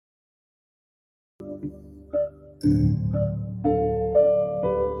Good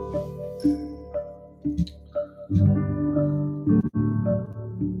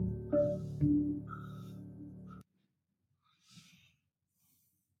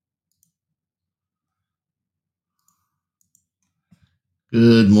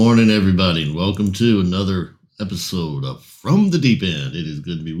morning, everybody, and welcome to another episode of From the Deep End. It is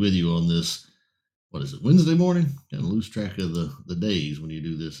good to be with you on this, Wednesday morning? Kind of lose track of the days when you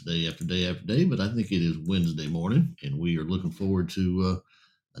do this day after day after day, but I think it is Wednesday morning, and we are looking forward to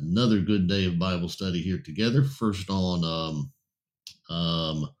another good day of Bible study here together. First on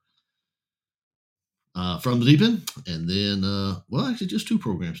From the Deep End, and then, actually just two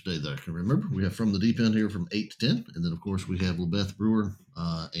programs today that I can remember. We have From the Deep End here from 8 to 10, and then, of course, we have LaBeth Brewer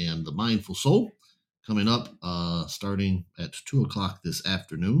and The Mindful Soul coming up starting at 2 o'clock this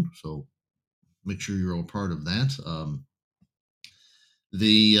afternoon, so make sure you're all part of that.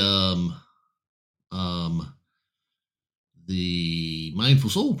 The um, the Mindful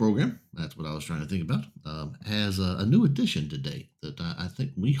Soul program, that's what I was trying to think about, has a new addition today that I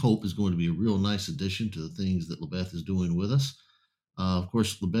think we hope is going to be a real nice addition to the things that LaBeth is doing with us. Of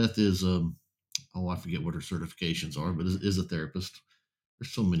course, LaBeth is, I forget what her certifications are, but is a therapist.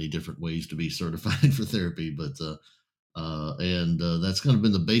 There's so many different ways to be certified for therapy, but that's kind of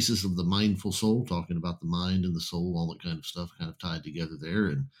been the basis of the Mindful Soul, talking about the mind and the soul, all that kind of stuff, kind of tied together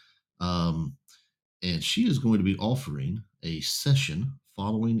there. Um, and she is going to be offering a session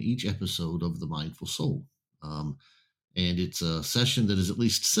following each episode of the Mindful Soul. And it's a session that is at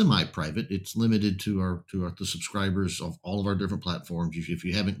least semi-private. It's limited to the subscribers of all of our different platforms. If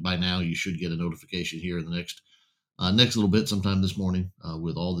you haven't by now, you should get a notification here in the next little bit, sometime this morning,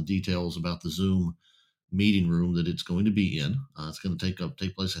 with all the details about the Zoom meeting room that it's going to be in. It's going to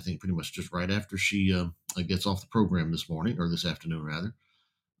take place, I think, pretty much just right after she gets off the program this morning, or this afternoon rather.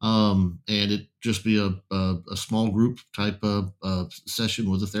 And it just be a small group type of session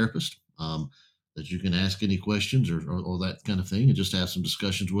with a therapist, that you can ask any questions or that kind of thing, and just have some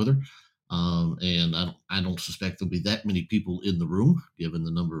discussions with her. And I don't suspect there'll be that many people in the room, given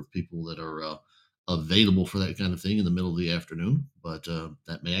the number of people that are available for that kind of thing in the middle of the afternoon. But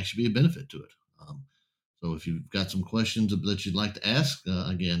that may actually be a benefit to it. So if you've got some questions that you'd like to ask,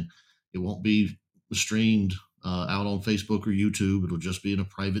 again, it won't be streamed out on Facebook or YouTube. It'll just be in a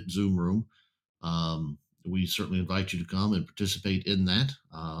private Zoom room. We certainly invite you to come and participate in that.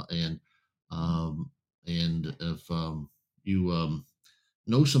 Um, and if you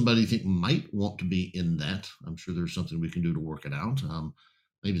know somebody you think might want to be in that, I'm sure there's something we can do to work it out.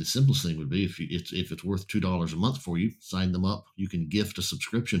 Maybe the simplest thing would be, if it's worth $2 a month for you, sign them up. You can gift a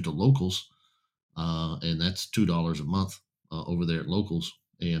subscription to Locals, and that's $2 a month over there at Locals,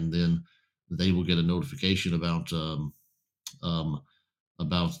 and then they will get a notification um,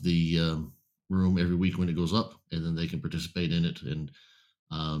 about the room every week when it goes up, and then they can participate in it and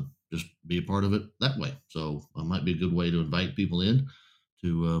just be a part of it that way. So it might be a good way to invite people in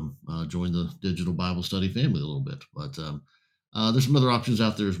to join the digital Bible study family a little bit. But there's some other options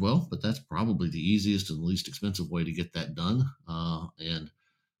out there as well, but that's probably the easiest and least expensive way to get that done. And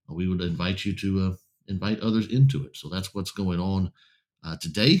we would invite you to invite others into it. So that's what's going on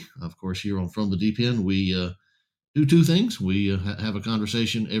today. Of course, here on From the Deep End, we do two things. We have a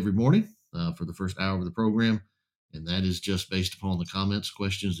conversation every morning for the first hour of the program, and that is just based upon the comments,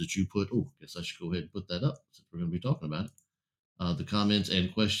 questions that you put. Oh, I guess I should go ahead and put that up since we're going to be talking about it. The comments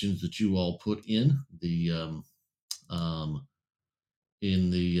and questions that you all put um, in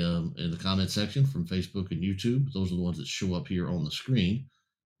the comment section from Facebook and YouTube. Those are the ones that show up here on the screen.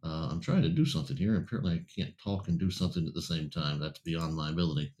 I'm trying to do something here. Apparently, I can't talk and do something at the same time. That's beyond my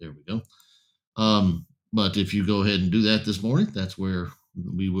ability. There we go. But if you go ahead and do that this morning, that's where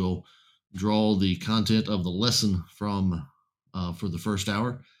we will draw the content of the lesson from for the first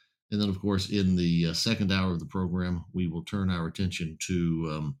hour. And then, of course, in the second hour of the program, we will turn our attention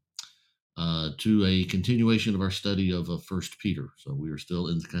to a continuation of our study of First Peter. So we are still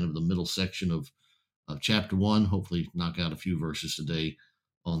in kind of the middle section of chapter 1. Hopefully, knock out a few verses today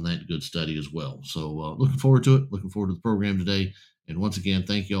on that good study as well. So looking forward to it. Looking forward to the program today. And once again,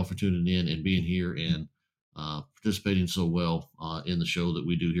 thank you all for tuning in and being here and participating so well in the show that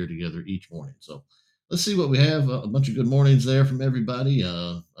we do here together each morning. So let's see what we have. A bunch of good mornings there from everybody.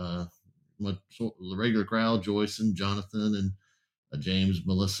 The regular crowd, Joyce and Jonathan and James,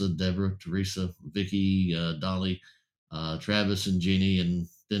 Melissa, Deborah, Teresa, Vicky, Dolly, Travis, and Jeannie, and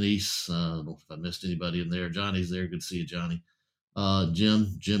Denise. I don't know if I missed anybody in there. Johnny's there. Good to see you, Johnny.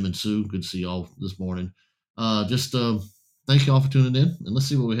 Jim, and Sue. Good to see you all this morning. Just thank you all for tuning in, and let's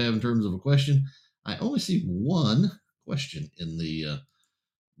see what we have in terms of a question. I only see one question in the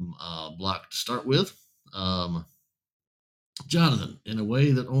block to start with. Um, Jonathan, in a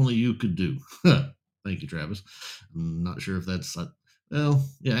way that only you could do. Thank you, Travis. I'm not sure if that's well,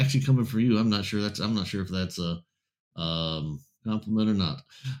 yeah, actually coming for you. I'm not sure if that's a compliment or not.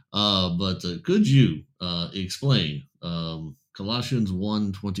 But could you explain Colossians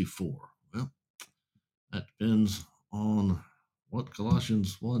 1:24? Well, that depends on what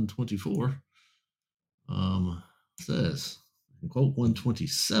Colossians 1:24 um, says. I can quote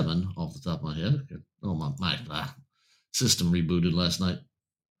 127 off the top of my head. Oh, my system rebooted last night.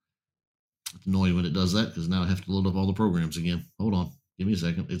 It's annoying when it does that because now I have to load up all the programs again. Hold on. Give me a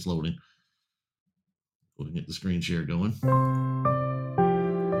second. It's loading. We'll get the screen share going.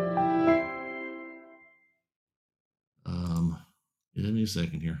 Give me a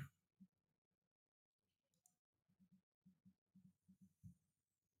second here.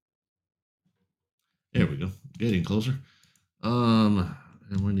 There we go. Getting closer.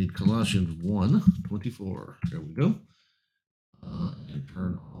 And we need Colossians 1:24. There we go. And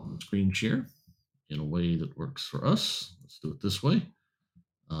turn on the screen share in a way that works for us. Let's do it this way.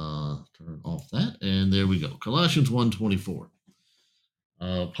 Turn off that, and there we go. Colossians 1:24.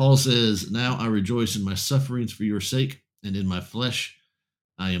 Paul says, "Now I rejoice in my sufferings for your sake, and in my flesh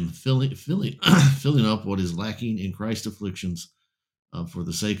I am filling filling up what is lacking in Christ's afflictions for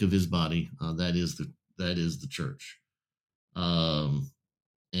the sake of His body. That is the church." Um,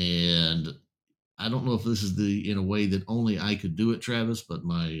 and I don't know if this is the in a way that only I could do it, Travis, but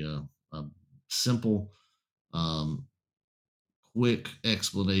my simple, um, quick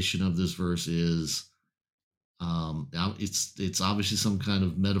explanation of this verse is now it's obviously some kind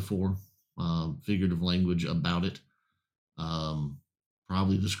of metaphor, figurative language about it. Um,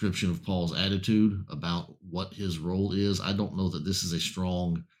 Probably a description of Paul's attitude about what his role is. I don't know that this is a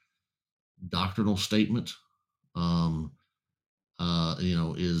strong doctrinal statement. Um,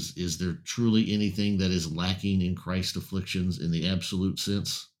 is there truly anything that is lacking in Christ's afflictions in the absolute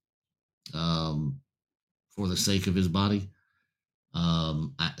sense, um, for the sake of his body?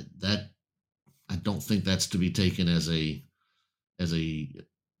 That I don't think that's to be taken as a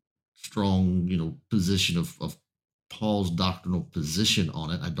strong, position of Paul's doctrinal position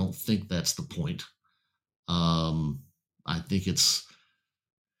on it. I don't think that's the point. Um, I think it's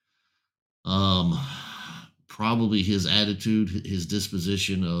um, probably his attitude, his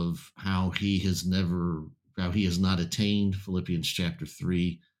disposition of how he has not attained Philippians chapter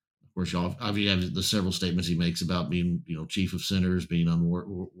 3. Of course, you have the several statements he makes about being, chief of sinners, being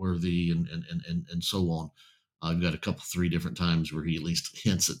unworthy, and so on. I've got a couple, three different times where he at least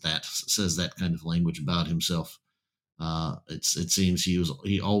hints at that, says that kind of language about himself. It seems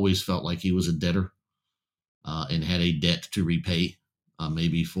he always felt like he was a debtor, and had a debt to repay.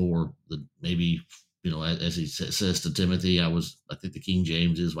 Maybe as he says to Timothy, I think the King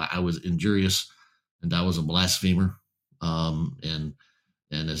James is, I was injurious and I was a blasphemer. And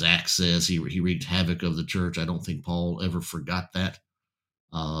as Acts says, he wreaked havoc of the church. I don't think Paul ever forgot that.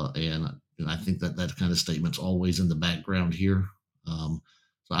 And I think that kind of statement's always in the background here. So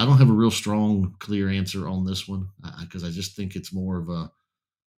I don't have a real strong, clear answer on this one, because I just think it's more of a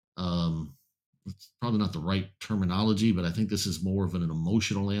it's probably not the right terminology, but I think this is more of an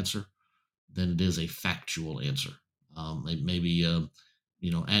emotional answer than it is a factual answer. Maybe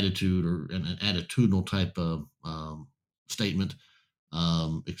attitude or an attitudinal type of statement,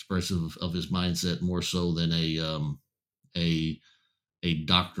 expressive of his mindset more so than a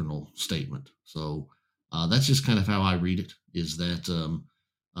doctrinal statement. So that's just kind of how I read it. Is that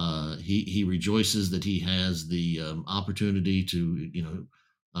he rejoices that he has the opportunity to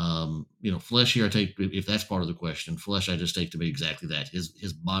flesh here. I take, if that's part of the question, flesh I just take to be exactly that.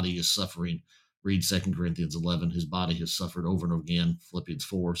 His body is suffering. Read 2 Corinthians 11. His body has suffered over and over again. Philippians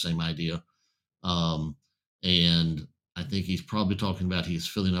 4, same idea. Um, and I think he's probably talking about he's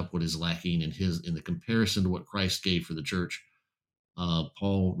filling up what is lacking in the comparison to what Christ gave for the church.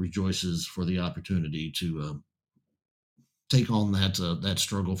 Paul rejoices for the opportunity to take on that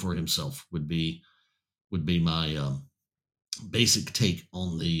struggle for himself. Would be my basic take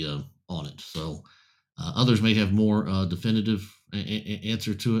on it. So others may have more definitive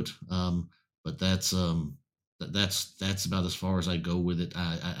answer to it, but that's about as far as I go with it.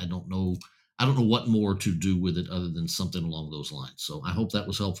 I don't know. I don't know what more to do with it other than something along those lines. So I hope that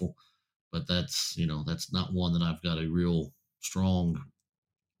was helpful. But that's not one that I've got a real strong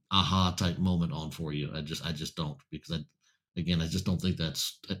aha type moment on for you. I just don't, because I just don't think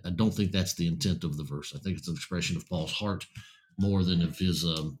that's the intent of the verse. I think it's an expression of Paul's heart more than of his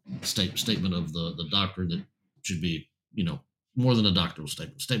statement of the doctrine that should be, more than a doctrinal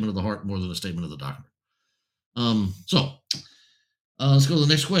statement of the heart, more than a statement of the doctrine. So Let's go to the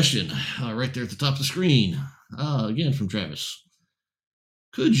next question. Right there at the top of the screen. Again from Travis.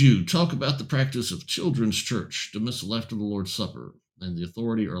 Could you talk about the practice of children's church, dismissal after the Lord's Supper, and the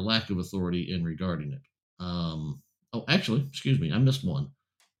authority or lack of authority in regarding it? Oh, actually, excuse me, I missed one.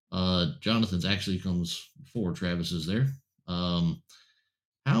 Jonathan's actually comes before Travis is there. Um,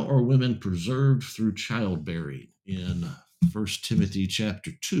 how are women preserved through childbearing in First Timothy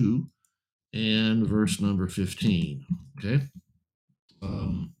chapter 2 and verse number 15? Okay.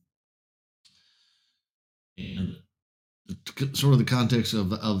 Um, and sort of the context of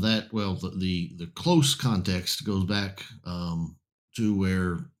that, well, the close context goes back to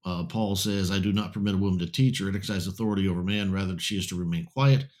where Paul says, I do not permit a woman to teach or exercise authority over man, rather she is to remain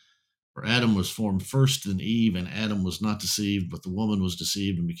quiet. For Adam was formed first, then Eve, and Adam was not deceived, but the woman was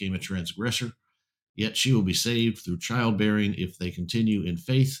deceived and became a transgressor. Yet she will be saved through childbearing if they continue in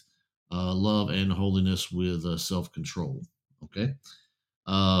faith, love, and holiness with self control. Okay.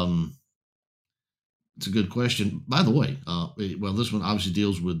 Um, it's a good question. By the way, well, this one obviously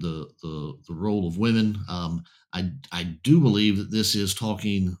deals with the role of women. I do believe that this is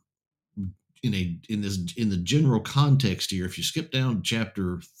talking in the general context here. If you skip down to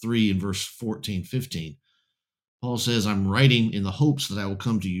chapter 3 and verse 14, 15, Paul says, I'm writing in the hopes that I will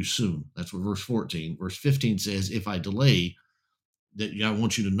come to you soon. That's what verse 14. Verse 15 says, if I delay, that I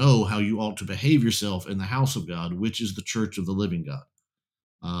want you to know how you ought to behave yourself in the house of God, which is the church of the living God.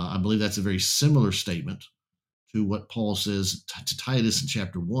 I believe that's a very similar statement to what Paul says to Titus in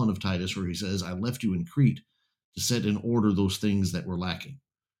chapter 1 of Titus, where he says, I left you in Crete to set in order those things that were lacking.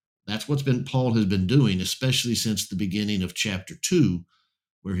 That's what's been Paul has been doing, especially since the beginning of chapter 2,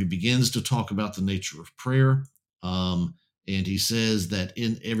 where he begins to talk about the nature of prayer. And he says that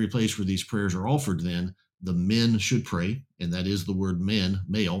in every place where these prayers are offered, then the men should pray, and that is the word men,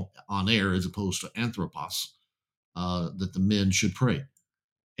 male, on air, as opposed to anthropos, that the men should pray.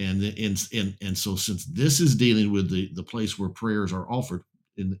 And so since this is dealing with the place where prayers are offered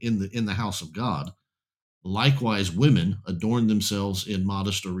in the house of God, likewise women adorn themselves in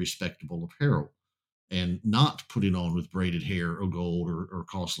modest or respectable apparel and not putting on with braided hair or gold or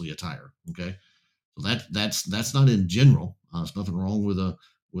costly attire. Okay, so that's not in general. There's nothing wrong with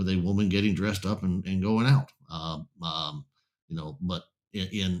a woman getting dressed up and going out. But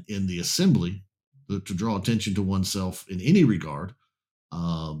in the assembly, to draw attention to oneself in any regard,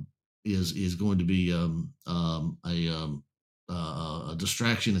 um, is going to be a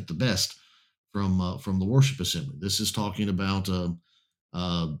distraction at the best from the worship assembly. This is talking about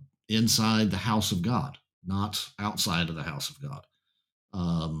uh, inside the house of God, not outside of the house of God.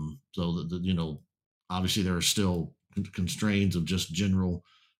 So obviously there are still constraints of just general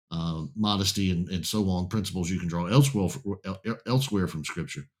modesty and so on, principles you can draw elsewhere from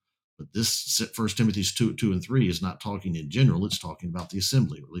Scripture. But this First Timothy 2 and 3 is not talking in general; it's talking about the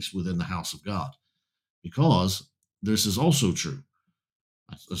assembly, or at least within the house of God, because this is also true.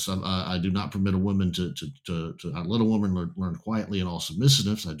 I do not permit a woman to I let a woman learn quietly in all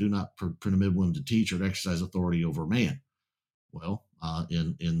submissiveness. I do not permit a woman to teach or exercise authority over a man. Well,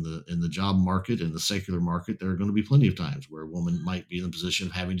 in the job market, in the secular market, there are going to be plenty of times where a woman might be in the position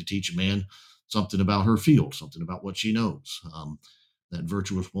of having to teach a man something about her field, something about what she knows. That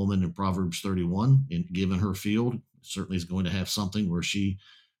virtuous woman in Proverbs 31, in given her field, certainly is going to have something where she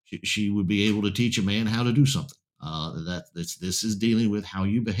would be able to teach a man how to do something. This is dealing with how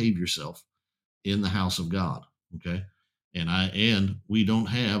you behave yourself in the house of God. Okay, and we don't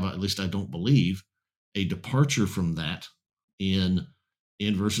have, at least I don't believe, a departure from that in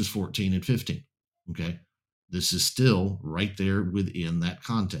verses 14 and 15. Okay, this is still right there within that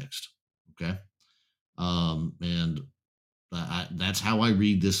context. Okay, and that's how I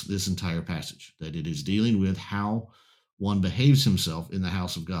read this entire passage. That it is dealing with how one behaves himself in the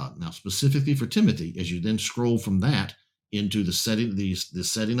house of God. Now, specifically for Timothy, as you then scroll from that into the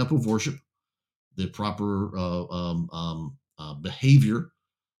setting up of worship, the proper behavior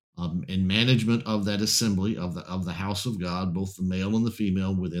and management of that assembly of the house of God, both the male and the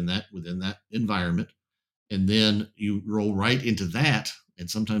female within that environment, and then you roll right into that. And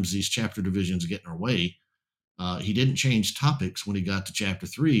sometimes these chapter divisions get in our way. He didn't change topics when he got to chapter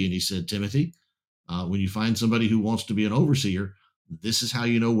 3, and he said, Timothy, when you find somebody who wants to be an overseer, this is how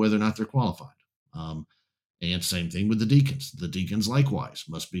you know whether or not they're qualified. And same thing with the deacons. The deacons likewise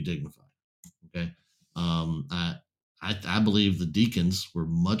must be dignified. Okay. Um, I, I believe the deacons were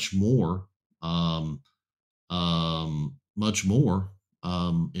um, much more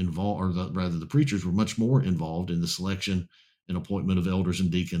involved, or rather, the preachers were much more involved in the selection and appointment of elders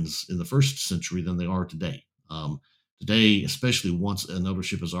and deacons in the first century than they are today. Today, especially once an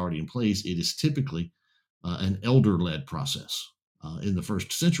eldership is already in place, it is typically an elder led process. in the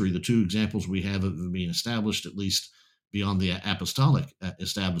first century. The two examples we have of it being established, at least beyond the apostolic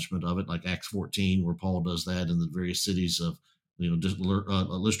establishment of it, like Acts 14, where Paul does that in the various cities of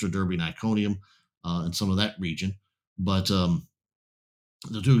Lystra, Derbe, and Iconium, and some of that region. But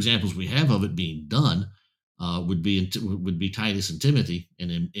the two examples we have of it being done would be Titus and Timothy,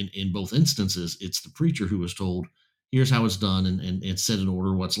 and in both instances, it's the preacher who was told, "Here's how it's done, and set in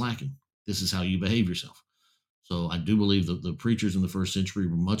order what's lacking. This is how you behave yourself." So I do believe that the preachers in the first century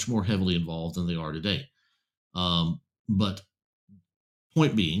were much more heavily involved than they are today. But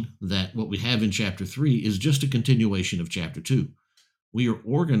point being that what we have in chapter 3 is just a continuation of chapter 2. We are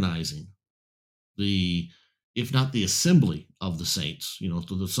organizing the, if not the assembly of the saints,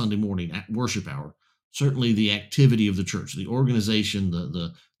 to the Sunday morning worship hour, certainly the activity of the church, the organization,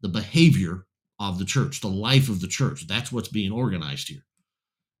 the behavior of the church, the life of the church. That's what's being organized here.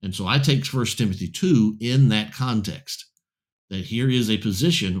 And so I take First Timothy 2 in that context, that here is a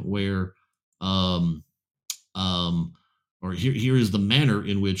position where, um, um, or here is the manner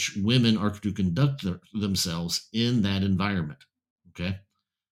in which women are to conduct themselves in that environment. Okay.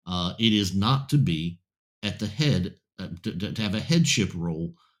 It is not to be at the head, to have a headship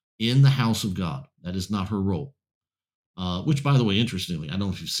role in the house of God. That is not her role. Which, by the way, interestingly, I don't know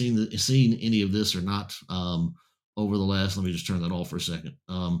if you've seen any of this or not. Over the last, let me just turn that off for a second.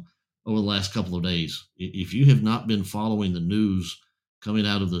 Over the last couple of days, if you have not been following the news coming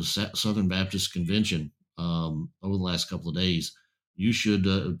out of the Southern Baptist Convention over the last couple of days, you should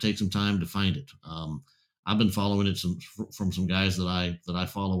take some time to find it. I've been following it from some guys that I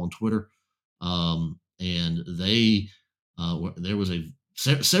follow on Twitter, and there was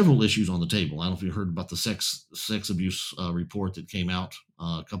several issues on the table. I don't know if you heard about the sex abuse report that came out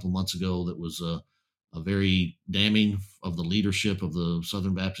a couple of months ago. That was a very damning of the leadership of the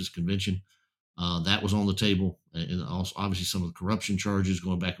Southern Baptist Convention. That was on the table, and also obviously some of the corruption charges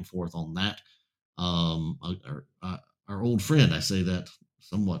going back and forth on that. Our old friend, I say that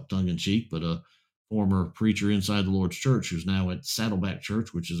somewhat tongue in cheek, but a former preacher inside the Lord's Church who's now at Saddleback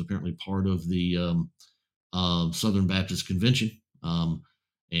Church, which is apparently part of the Southern Baptist Convention,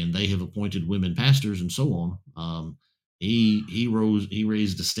 and they have appointed women pastors and so on. He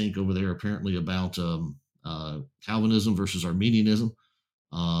raised a stink over there apparently about Calvinism versus Arminianism,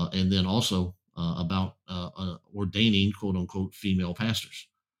 and then also about ordaining quote unquote female pastors,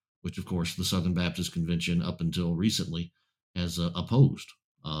 which of course the Southern Baptist Convention up until recently has opposed.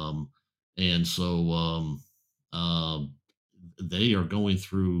 And so they are going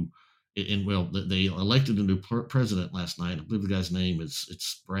through, and well, they elected a new president last night. I believe the guy's name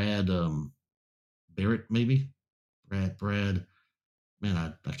it's Brad Barrett, maybe Brad.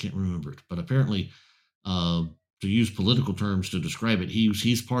 Man, I can't remember it, but apparently, to use political terms to describe it,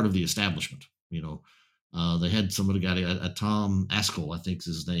 he's part of the establishment. They had somebody got a Tom Askell, I think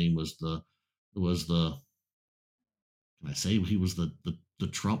his name was the can I say he was the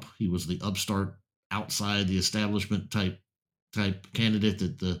Trump? He was the upstart outside the establishment type candidate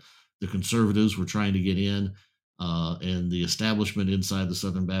that the conservatives were trying to get in, and the establishment inside the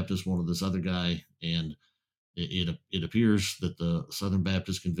Southern Baptist wanted this other guy, and it appears that the Southern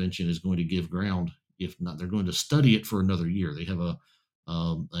Baptist Convention is going to give ground. If not, they're going to study it for another year. They have a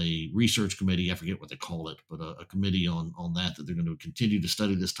research committee. I forget what they call it, but a committee on that they're going to continue to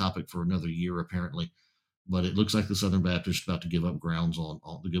study this topic for another year, apparently. But it looks like the Southern Baptist is about to give up the ground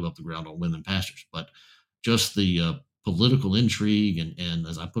on women pastors. But just the political intrigue, and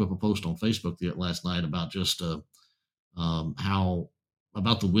as I put up a post on Facebook last night about just how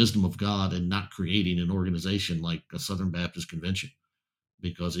about the wisdom of God and not creating an organization like a Southern Baptist Convention,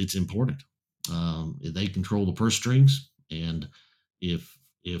 because it's important. They control the purse strings, and if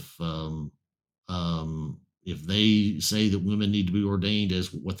if um, if they say that women need to be ordained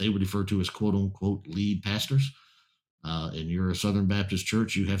as what they would refer to as quote unquote lead pastors, and you're a Southern Baptist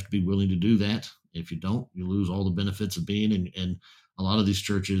church, you have to be willing to do that. If you don't, you lose all the benefits of being. And a lot of these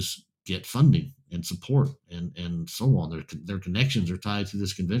churches get funding and support and so on. Their connections are tied to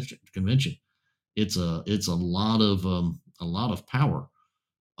this convention. It's a lot of power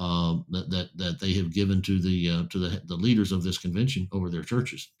that they have given to the leaders of this convention over their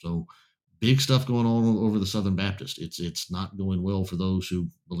churches. So big stuff going on over the Southern Baptist. It's not going well for those who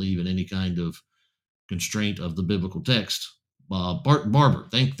believe in any kind of constraint of the biblical text. Bart Barber,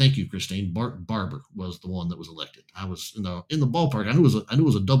 thank you, Christine. Bart Barber was the one that was elected. I was in the ballpark. I knew it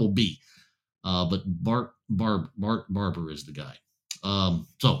was a double B, but Bart Barber is the guy.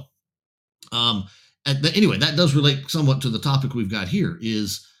 So anyway, that does relate somewhat to the topic we've got here.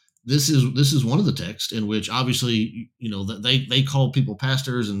 This is one of the texts in which obviously they call people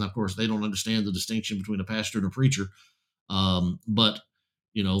pastors, and of course they don't understand the distinction between a pastor and a preacher. But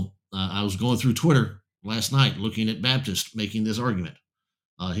I was going through Twitter last night looking at Baptist making this argument.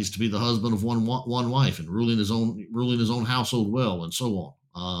 He's to be the husband of one wife and ruling his own household well, and so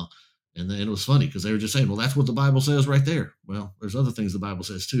on. And then it was funny because they were just saying, "Well, that's what the Bible says right there." Well, there's other things the Bible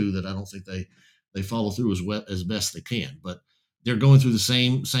says too that I don't think they follow through as best they can. But they're going through the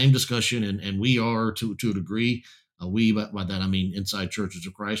same discussion, and we are to a degree. We by that I mean inside churches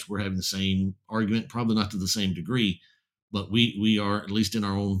of Christ, we're having the same argument, probably not to the same degree, but we are, at least in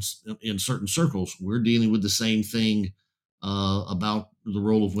our own, in certain circles, we're dealing with the same thing about the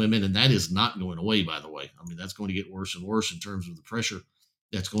role of women, and that is not going away. By the way, I mean that's going to get worse and worse in terms of the pressure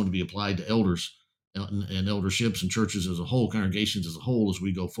that's going to be applied to elders and elderships and churches as a whole, congregations as a whole, as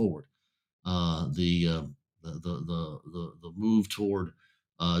we go forward. The move toward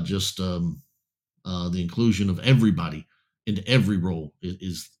just the inclusion of everybody into every role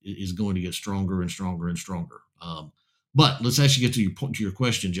is going to get stronger and stronger and stronger. But let's actually get to your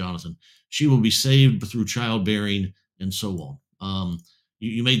question, Jonathan. She will be saved through childbearing and so on.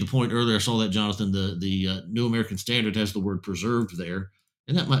 You made the point earlier. I saw that, Jonathan. The New American Standard has the word preserved there,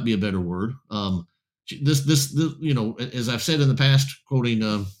 and that might be a better word. This as I've said in the past, quoting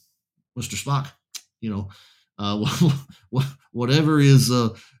Mr. Spock, you know, whatever is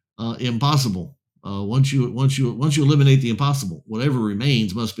impossible. Once you eliminate the impossible, whatever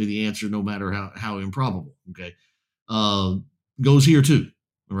remains must be the answer, no matter how improbable. Okay, uh, goes here too.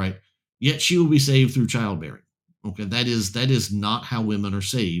 All right. Yet she will be saved through childbearing. Okay, that is not how women are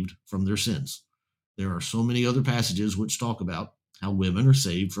saved from their sins. There are so many other passages which talk about how women are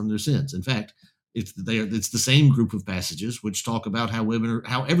saved from their sins. In fact, it's the same group of passages which talk about how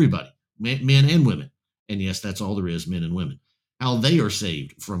everybody, men and women, and yes, that's all there is, men and women, how they are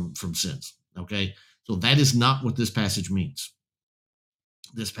saved from sins. Okay, so that is not what this passage means.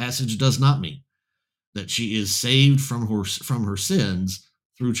 This passage does not mean that she is saved from her sins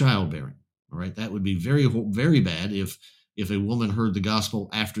through childbearing. All right, that would be very very bad if a woman heard the gospel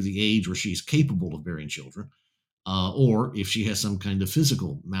after the age where she's capable of bearing children, or if she has some kind of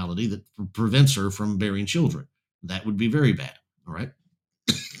physical malady that prevents her from bearing children. That would be very bad. All right,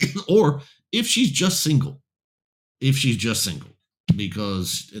 or if she's just single,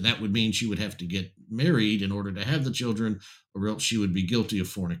 because that would mean she would have to get married in order to have the children, or else she would be guilty of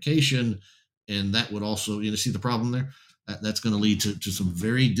fornication, and that would also, see the problem there. That's going to lead to some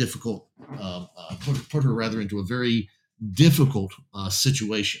very difficult, put her rather into a very difficult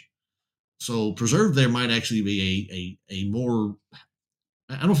situation. So preserved there might actually be a more,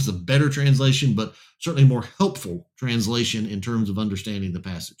 I don't know if it's a better translation, but certainly more helpful translation in terms of understanding the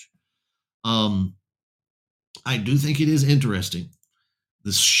passage. I do think it is interesting,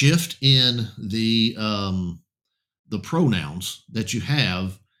 the shift in the pronouns that you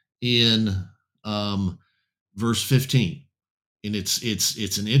have in verse 15, and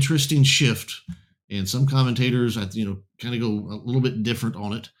it's an interesting shift, and some commentators kind of go a little bit different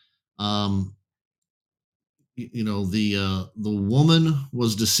on it. The woman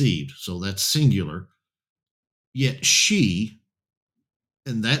was deceived, so that's singular, yet she,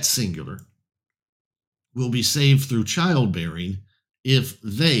 and that's singular, will be saved through childbearing if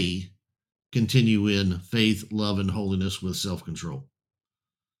they continue in faith, love, and holiness with self-control.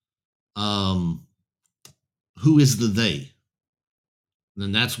 Who is the they?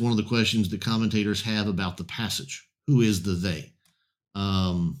 And that's one of the questions the commentators have about the passage. Who is the they?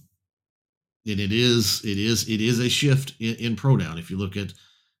 And it is a shift in pronoun. If you look at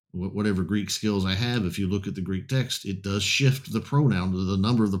whatever Greek skills I have, if you look at the Greek text, it does shift the pronoun to the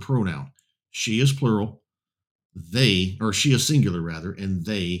number of the pronoun. She is plural, they, or she is singular rather, and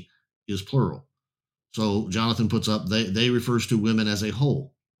they is plural. So Jonathan puts up they refers to women as a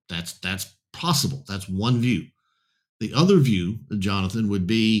whole. That's possible. That's one view. The other view, Jonathan, would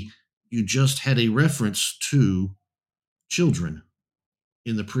be you just had a reference to children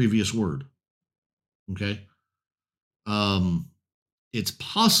in the previous word. Okay. It's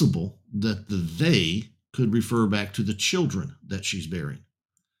possible that the they could refer back to the children that she's bearing.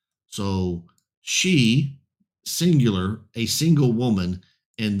 So she, singular, a single woman,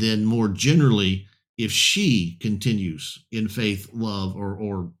 and then more generally, if she continues in faith, love,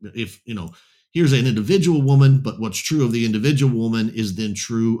 or if, here's an individual woman, but what's true of the individual woman is then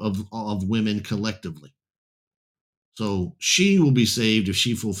true of women collectively. So she will be saved if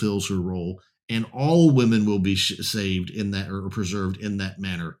she fulfills her role, and all women will be saved in that, or preserved in that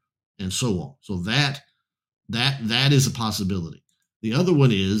manner, and so on. So that is a possibility. The other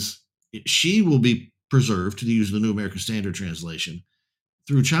one is she will be preserved, to use the New American Standard Translation,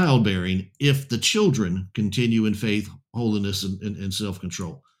 through childbearing if the children continue in faith, holiness, and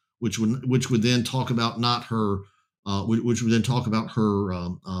self-control, which would then talk about not her which would then talk about her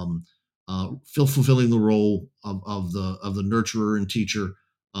fulfilling the role of the nurturer and teacher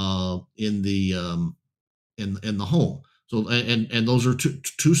in the in the home. So and those are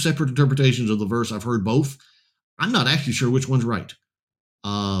two separate interpretations of the verse. I've heard both. I'm not actually sure which one's right.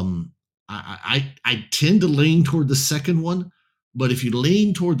 Um, I tend to lean toward the second one, but if you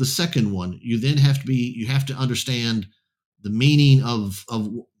lean toward the second one, you have to understand the meaning of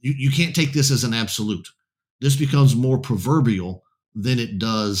you can't take this as an absolute. This becomes more proverbial than it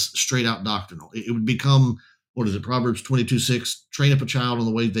does straight out doctrinal. It would become, what is it, Proverbs 22:6, train up a child in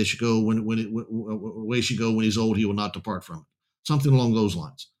the way they should go, way should go when he's old, he will not depart from it. Something along those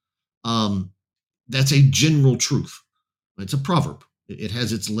lines. Um, that's a general truth. It's a proverb. It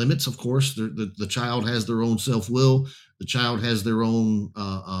has its limits, of course. The child has their own self will. The child has their own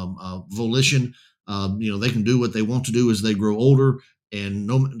volition. They can do what they want to do as they grow older,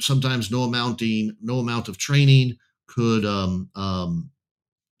 and sometimes no amount of training could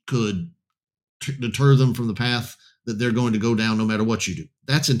could deter them from the path that they're going to go down, no matter what you do.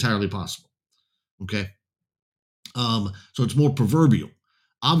 That's entirely possible. Okay, so it's more proverbial.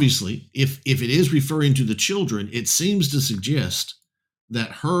 Obviously, if it is referring to the children, it seems to suggest that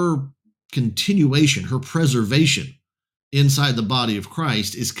her continuation, her preservation inside the body of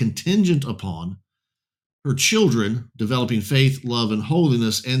Christ is contingent upon her children developing faith, love, and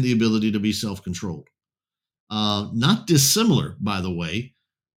holiness, and the ability to be self-controlled. Not dissimilar, by the way,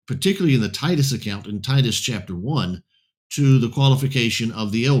 particularly in the Titus account in Titus chapter 1, to the qualification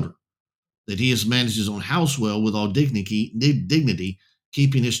of the elder, that he has managed his own house well with all dignity,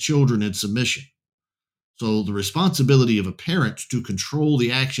 keeping his children in submission. So the responsibility of a parent to control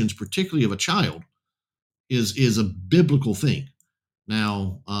the actions, particularly of a child, is a biblical thing.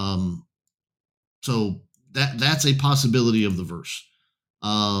 Now, so that's a possibility of the verse.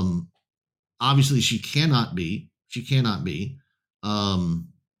 Obviously, she cannot be um,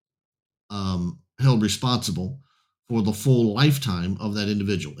 held responsible for the full lifetime of that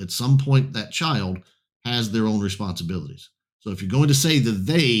individual. At some point, that child has their own responsibilities. So if you're going to say that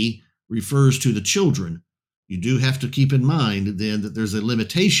they refers to the children, you do have to keep in mind then that there's a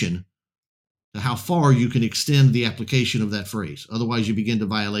limitation to how far you can extend the application of that phrase. Otherwise, you begin to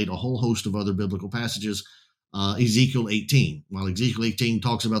violate a whole host of other biblical passages. Ezekiel 18. While Ezekiel 18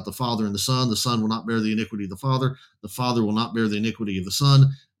 talks about the Father and the Son will not bear the iniquity of the Father will not bear the iniquity of the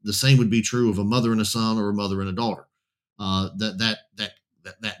Son. The same would be true of a mother and a son or a mother and a daughter. That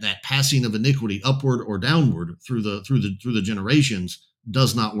passing of iniquity upward or downward through the generations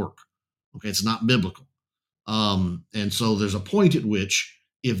does not work. Okay, it's not biblical. And so there's a point at which,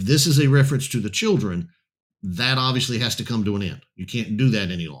 if this is a reference to the children, that obviously has to come to an end. You can't do that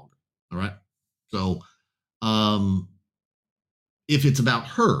any longer. All right. So, if it's about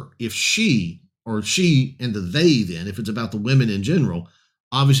her, if she and the they, then if it's about the women in general,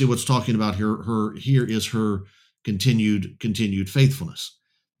 obviously what's talking about her here is her continued faithfulness.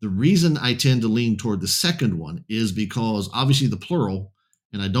 The reason I tend to lean toward the second one is because obviously the plural,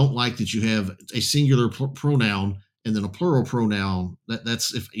 and I don't like that you have a singular pronoun and then a plural pronoun.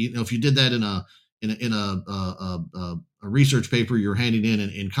 That's if if you did that in a research paper you're handing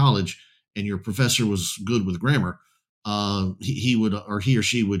in college, and your professor was good with grammar, he would, or he or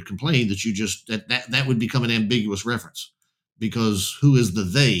she would complain that you just that would become an ambiguous reference, because who is the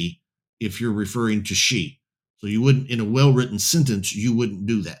they if you're referring to she? So you wouldn't, in a well-written sentence, you wouldn't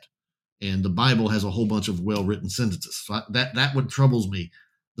do that. And the Bible has a whole bunch of well-written sentences. So that what troubles me.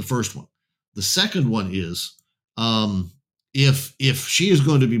 The first one. The second one is, if she is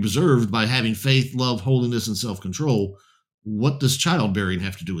going to be preserved by having faith, love, holiness, and self-control, what does childbearing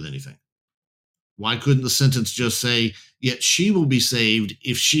have to do with anything? Why couldn't the sentence just say, yet she will be saved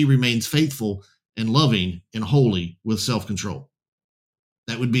if she remains faithful and loving and holy with self-control?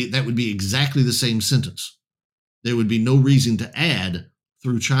 That would be exactly the same sentence. There would be no reason to add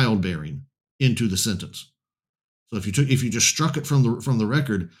through childbearing into the sentence. So if you just struck it from the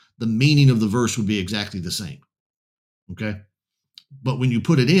record, the meaning of the verse would be exactly the same. Okay? But when you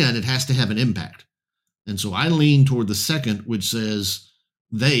put it in, it has to have an impact. And so I lean toward the second, which says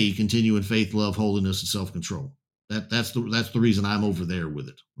they continue in faith, love, holiness, and self-control. That's the reason I'm over there with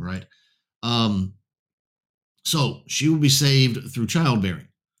it, right? So she will be saved through childbearing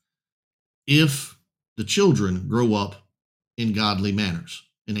if the children grow up in godly manners,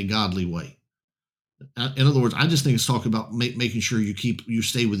 in a godly way. In other words, I just think it's talking about making sure you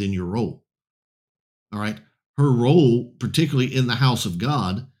stay within your role. All right. Her role, particularly in the house of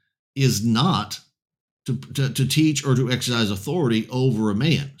God, is not to teach or to exercise authority over a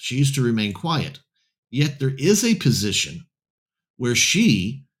man. She's to remain quiet. Yet there is a position where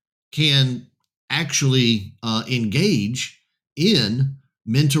she can actually engage in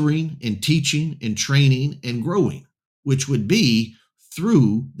mentoring and teaching and training and growing, which would be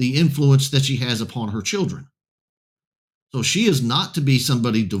through the influence that she has upon her children. So she is not to be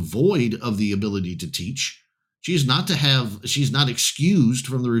somebody devoid of the ability to teach. She's not excused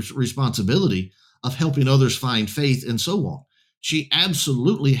from the responsibility of helping others find faith and so on. She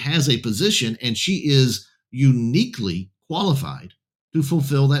absolutely has a position and she is uniquely qualified to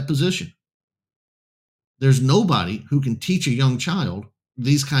fulfill that position. There's nobody who can teach a young child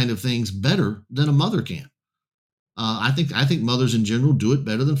these kind of things better than a mother can. I think mothers in general do it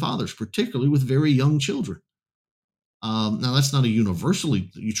better than fathers, particularly with very young children. Now, that's not a universally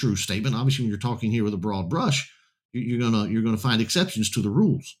true statement. Obviously, when you're talking here with a broad brush, you're gonna find exceptions to the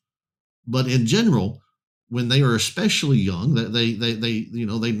rules. But in general, when they are especially young,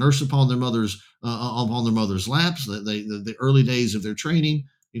 they nurse upon their mother's laps. The early days of their training.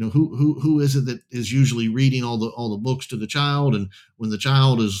 Who is it that is usually reading all the books to the child, and when the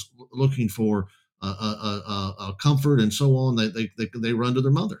child is looking for comfort and so on, they run to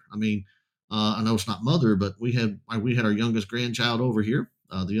their mother. I mean, I know it's not mother, but we had our youngest grandchild over here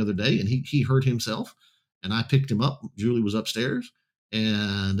the other day, and he hurt himself, and I picked him up. Julie was upstairs,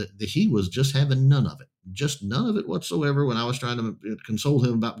 and he was just having none of it, just none of it whatsoever. When I was trying to console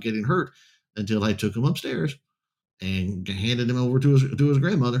him about getting hurt, until I took him upstairs and handed him over to his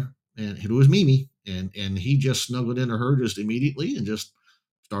grandmother and to his Mimi, and he just snuggled into her just immediately and just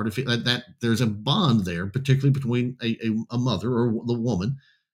started feeling that there's a bond there, particularly between a mother or the woman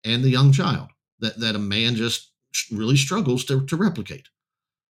and the young child that a man just really struggles to replicate.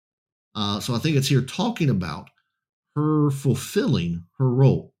 So I think it's here talking about her fulfilling her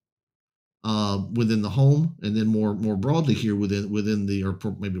role within the home, and then more broadly here within the, or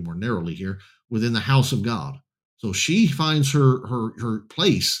maybe more narrowly here, within the house of God. So she finds her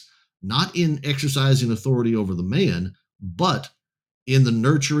place not in exercising authority over the man, but in the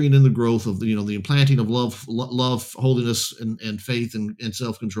nurturing and the growth of the implanting of love, holiness, and faith and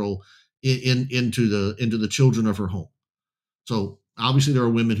self control into the children of her home. So obviously, there are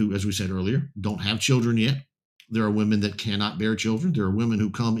women who, as we said earlier, don't have children yet. There are women that cannot bear children. There are women who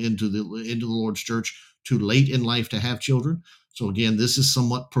come into the Lord's church too late in life to have children. So again, this is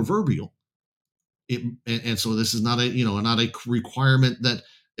somewhat proverbial. And so this is not a requirement that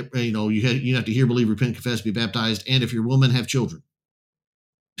you have to hear, believe, repent, confess, be baptized, and if you're a woman, have children.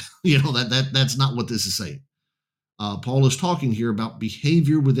 That's not what this is saying. Paul is talking here about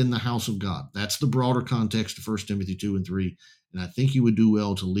behavior within the house of God. That's the broader context of 1 Timothy 2 and 3. And I think you would do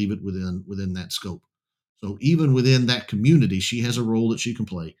well to leave it within that scope. So even within that community, she has a role that she can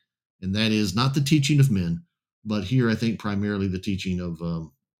play. And that is not the teaching of men, but here I think primarily the teaching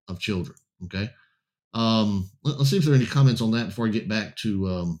of children. Okay. Let's see if there are any comments on that before I get back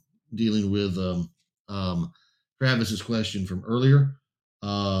to dealing with Travis's question from earlier.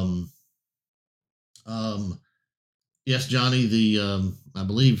 Um, um, Yes, Johnny. I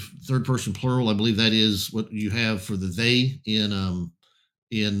believe third person plural. I believe that is what you have for the they in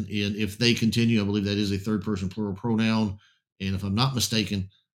if they continue. I believe that is a third person plural pronoun, and if I'm not mistaken,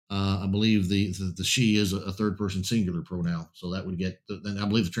 I believe the she is a third person singular pronoun. So that would get. Then I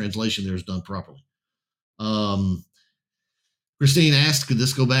believe the translation there is done properly. Um, Christine asked, could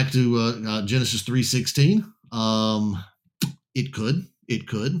this go back to Genesis 3:16? It could. It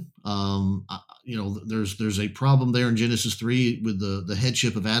could. There's a problem there in Genesis 3 with the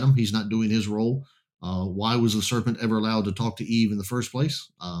headship of Adam. He's not doing his role. Why was the serpent ever allowed to talk to Eve in the first place?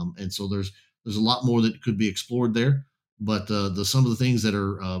 And so there's a lot more that could be explored there. But some of the things that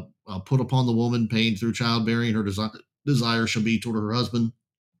are put upon the woman, pain through childbearing, her desire shall be toward her husband.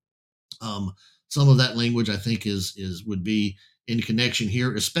 Um, some of that language I think is would be in connection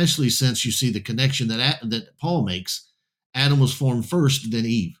here, especially since you see the connection that Paul makes. Adam was formed first, then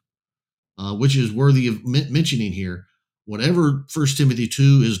Eve, which is worthy of mentioning here. Whatever First Timothy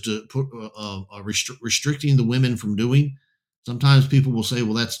 2 is to put restricting the women from doing. Sometimes people will say,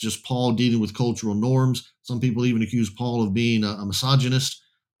 well, that's just Paul dealing with cultural norms. Some people even accuse Paul of being a misogynist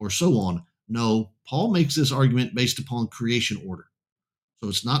or so on. No, Paul makes this argument based upon creation order. So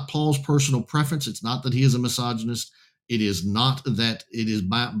it's not Paul's personal preference. It's not that he is a misogynist. It is not that it is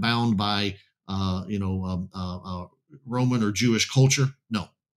bound by Roman or Jewish culture. No,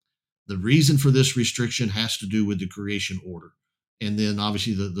 the reason for this restriction has to do with the creation order, and then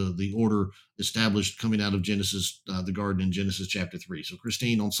obviously the order established coming out of Genesis, the garden in Genesis chapter 3. So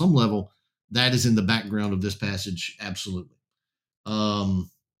Christine, on some level, that is in the background of this passage, absolutely.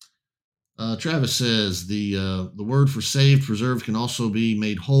 Travis says the word for saved, preserved can also be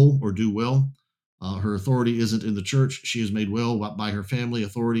made whole or do well. Her authority isn't in the church. She is made well by her family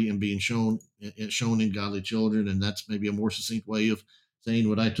authority and being shown in godly children. And that's maybe a more succinct way of saying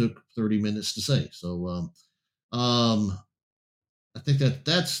what I took 30 minutes to say. So I think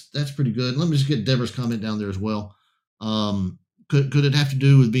that's pretty good. Let me just get Deborah's comment down there as well. Um, could it have to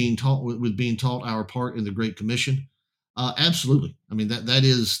do with being taught with being taught our part in the Great Commission? Absolutely. I mean that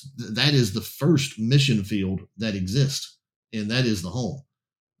is the first mission field that exists, and that is the home.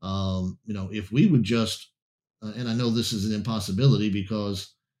 If we would just, and I know this is an impossibility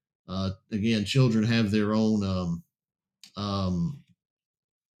because, again, children have um,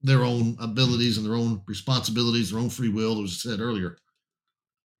 their own abilities and their own responsibilities, their own free will, as I said earlier.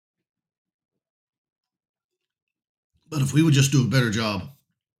 But if we would just do a better job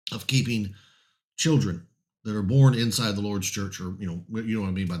of keeping children that are born inside the Lord's church, or you know what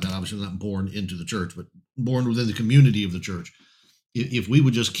I mean by that. Obviously, not born into the church, but born within the community of the church. If we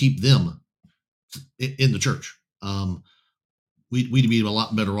would just keep them in the church, we'd be a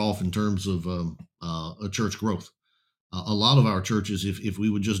lot better off in terms of a church growth. A lot of our churches, if we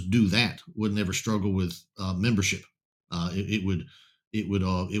would just do that, would never struggle with membership. It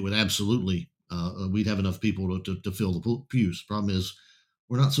would absolutely. We'd have enough people to fill the pews. Problem is,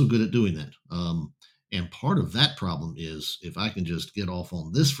 we're not so good at doing that. And part of that problem is, if I can just get off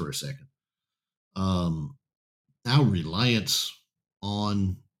on this for a second, um, our reliance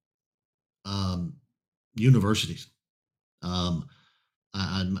on um, universities. Um,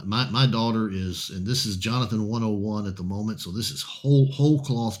 my daughter is, and this is Jonathan 101 at the moment. So this is whole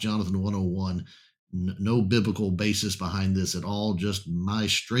cloth Jonathan 101. No biblical basis behind this at all. Just my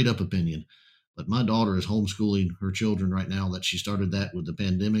straight up opinion. But my daughter is homeschooling her children right now. That she started that with the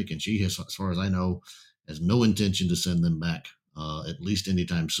pandemic, and she has, as far as I know, has no intention to send them back, at least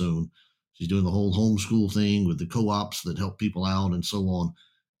anytime soon. She's doing the whole homeschool thing with the co-ops that help people out and so on.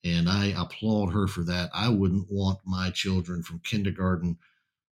 And I applaud her for that. I wouldn't want my children from kindergarten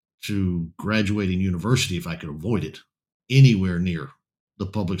to graduating university, if I could avoid it, anywhere near the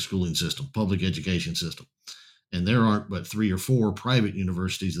public schooling system, public education system. And there aren't but three or four private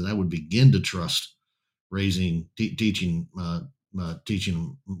universities that I would begin to trust raising, teaching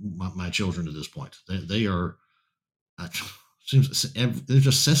my children at this point. They are, seems they're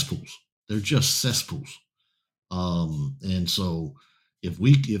just cesspools. They're just cesspools. And so if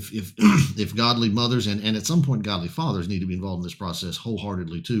if godly mothers and at some point godly fathers need to be involved in this process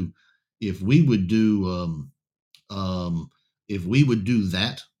wholeheartedly too, if we would do um, if we would do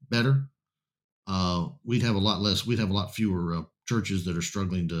that better, we'd have a lot fewer churches that are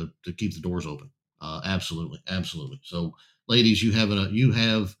struggling to keep the doors open. Absolutely, absolutely. So, ladies, you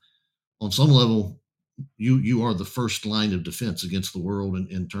have on some level, you are the first line of defense against the world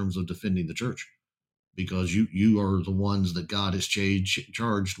in terms of defending the church, because you are the ones that God has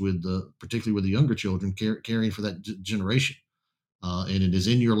charged with, particularly with the younger children, caring for that generation, and it is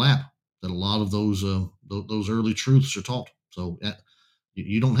in your lap that a lot of those early truths are taught. So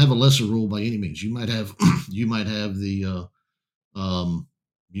you don't have a lesser role by any means. You might have you might have the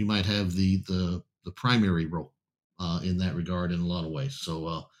you might have the primary role in that regard in a lot of ways. So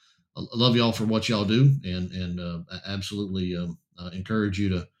I love y'all for what y'all do, and I absolutely encourage you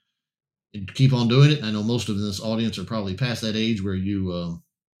to keep on doing it. I know most of this audience are probably past that age where you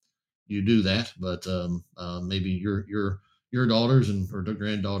do that, but maybe your daughters and or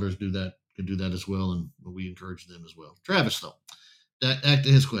granddaughters do that could do that as well, and we encourage them as well. Travis, though, back to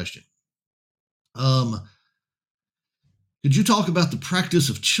his question. Um, could you talk about the practice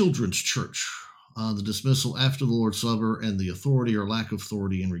of children's church, the dismissal after the Lord's Supper, and the authority or lack of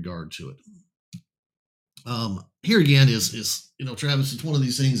authority in regard to it? Here again is Travis, it's one of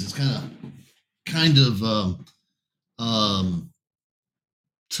these things that's kind of um,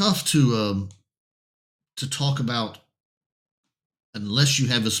 tough to talk about unless you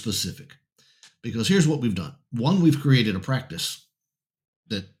have a specific. Because here's what we've done: one, we've created a practice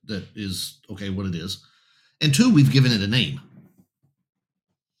that is okay what it is, and two, we've given it a name.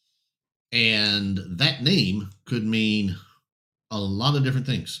 And that name could mean a lot of different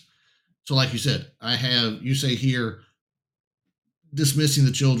things. So, like you said, you say here, dismissing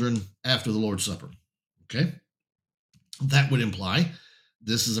the children after the Lord's Supper. Okay. That would imply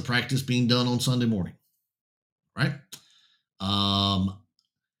this is a practice being done on Sunday morning, right? Um,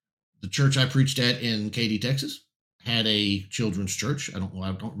 the church I preached at in Katy, Texas, had a children's church. I don't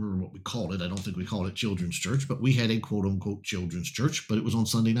remember what we called it. I don't think we called it children's church, but we had a quote unquote children's church, but it was on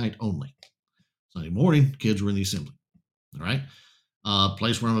Sunday night only. Sunday morning, kids were in the assembly. All right.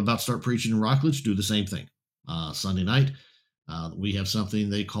 Place where I'm about to start preaching in Rockledge, do the same thing. Sunday night, we have something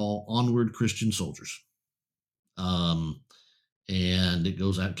they call Onward Christian Soldiers. And it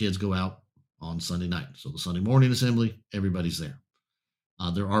goes out, kids go out on Sunday night. So the Sunday morning assembly, everybody's there.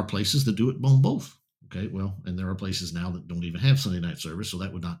 There are places that do it on both. Okay, well, and there are places now that don't even have Sunday night service, so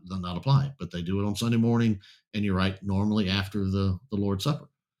that would not apply. But they do it on Sunday morning, and you're right, normally after the Lord's Supper.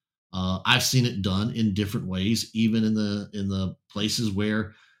 I've seen it done in different ways, even in the places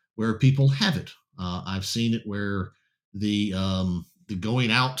where people have it. I've seen it where the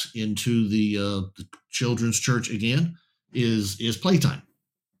going out into the children's church again is playtime.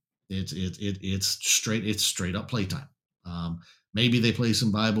 It's straight up playtime. Um, Maybe they play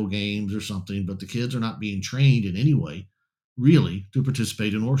some Bible games or something, but the kids are not being trained in any way, really, to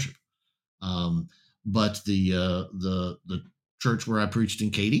participate in worship. Um, but the church where I preached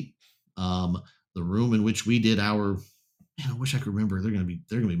in Katy, um, the room in which we did our, man, I wish I could remember. They're gonna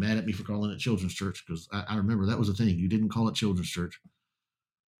be mad at me for calling it children's church because I remember that was a thing. You didn't call it children's church.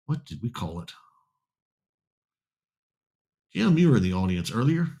 What did we call it? Jim, you were in the audience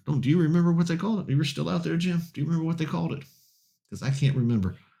earlier. Don't do you remember what they called it? You were still out there, Jim. Do you remember what they called it? Because I can't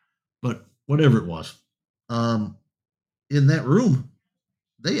remember. But whatever it was, um, in that room,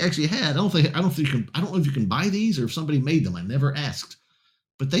 they actually had. I don't know if you can buy these or if somebody made them. I never asked,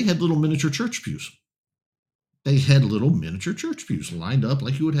 but they had little miniature church pews. They had little miniature church pews lined up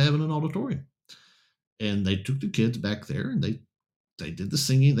like you would have in an auditorium, and they took the kids back there and they did the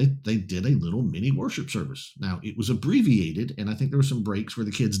singing. They did a little mini worship service. Now it was abbreviated, and I think there were some breaks where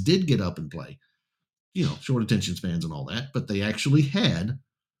the kids did get up and play. Short attention spans and all that, but they actually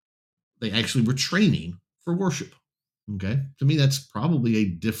were training for worship. Okay, to me that's probably a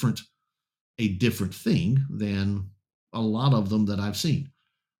different thing than a lot of them that I've seen.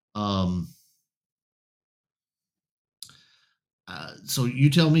 Um, so you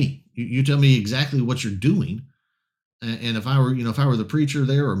tell me exactly what you're doing, and if I were the preacher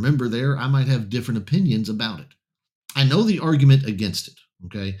there or member there, I might have different opinions about it. I know the argument against it.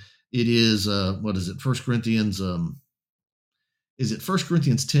 Okay, it is what is it? First Corinthians. Is it First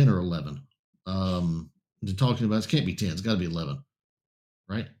Corinthians 10 or 11? They're talking about it can't be 10. It's got to be 11,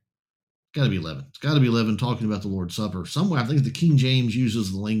 right? Got to be 11. It's got to be 11 talking about the Lord's Supper. Somewhere, I think the King James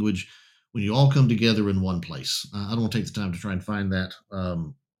uses the language when you all come together in one place. I don't want to take the time to try and find that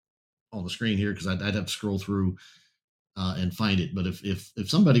on the screen here because I'd have to scroll through and find it. But if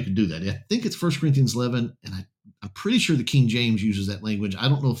somebody could do that, I think it's First Corinthians 11, and I'm pretty sure the King James uses that language. I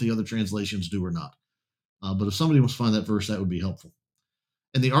don't know if the other translations do or not. But if somebody wants to find that verse, that would be helpful.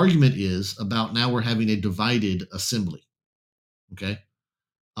 And the argument is about now we're having a divided assembly. Okay.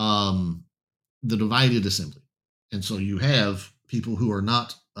 Um, the divided assembly. And so you have people who are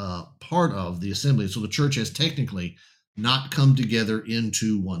not part of the assembly. So the church has technically not come together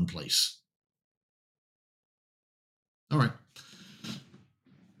into one place. All right.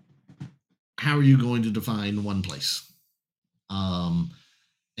 How are you going to define one place?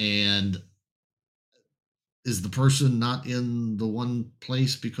 And is the person not in the one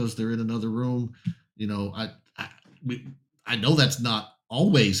place because they're in another room? I we, I know that's not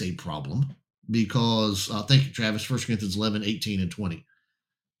always a problem because thank you, Travis. First Corinthians 11, 18, and 20.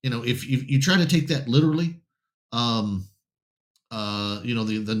 If you try to take that literally, um,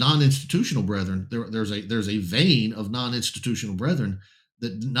 the non-institutional brethren, there's a vein of non-institutional brethren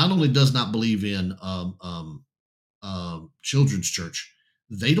that not only does not believe in children's church,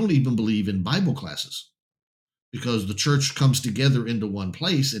 they don't even believe in Bible classes because the church comes together into one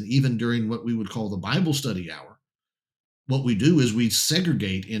place, and even during what we would call the Bible study hour, what we do is we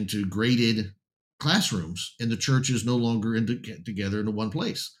segregate into graded classrooms, and the church is no longer together into one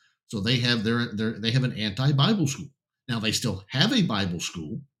place. So they have they have an anti-Bible school. Now they still have a Bible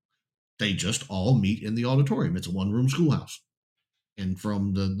school. They just all meet in the auditorium. It's a one-room schoolhouse, and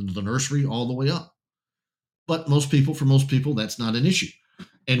from the nursery all the way up. But for most people, that's not an issue,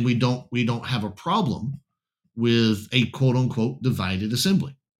 and we don't have a problem with a quote unquote divided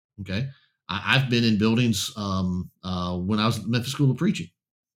assembly. Okay, I've been in buildings when I was at the Memphis School of Preaching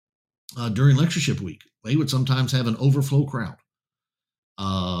during lectureship week. They would sometimes have an overflow crowd,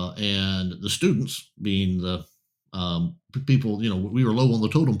 and the students, being the people, we were low on the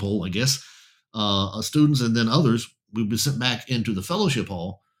totem pole, I guess. Students and then others would be sent back into the fellowship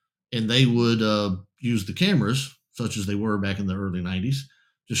hall, and they would use the cameras, such as they were back in the early '90s,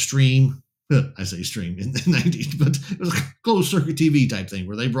 to stream. I say stream in the '90s, but it was a closed circuit TV type thing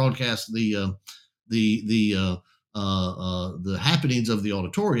where they broadcast the happenings of the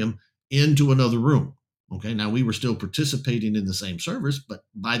auditorium into another room. Okay, now we were still participating in the same service, but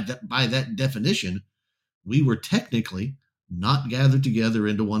by that definition, we were technically not gathered together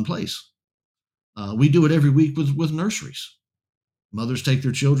into one place. We do it every week with nurseries. Mothers take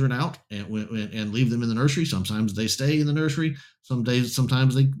their children out and leave them in the nursery. Sometimes they stay in the nursery.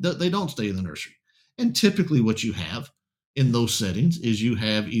 Sometimes they don't stay in the nursery. And typically, what you have in those settings is you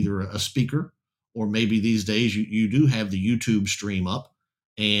have either a speaker, or maybe these days you do have the YouTube stream up,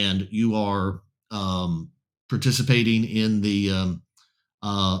 and you are participating in the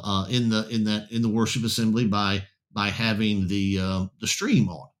worship assembly by having the stream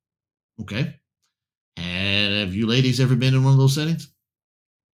on. Okay, and have you ladies ever been in one of those settings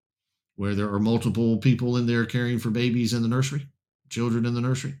where there are multiple people in there caring for babies in the nursery, children in the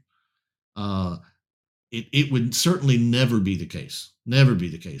nursery? Uh, it would certainly never be the case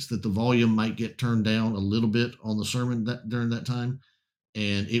that the volume might get turned down a little bit on the sermon during that time,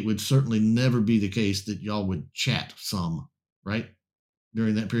 and it would certainly never be the case that y'all would chat some, right,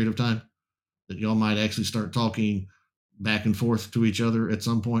 during that period of time, that y'all might actually start talking back and forth to each other at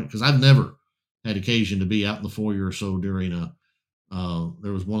some point. Because I've never had occasion to be out in the foyer or so during a.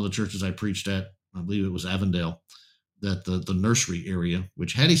 There was one of the churches I preached at, I believe it was Avondale, that the nursery area,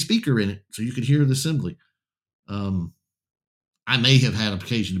 which had a speaker in it, so you could hear the assembly. Um, I may have had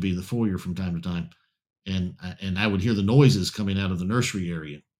occasion to be in the foyer from time to time, and I would hear the noises coming out of the nursery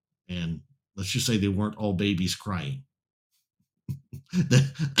area, and let's just say they weren't all babies crying.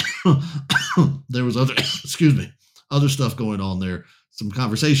 There was other excuse me, other stuff going on there, some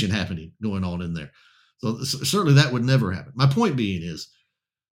conversation happening going on in there. So certainly that would never happen. My point being is,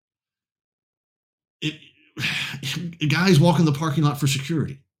 it, guys walk in the parking lot for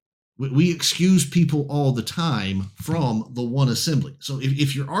security. We excuse people all the time from the one assembly. So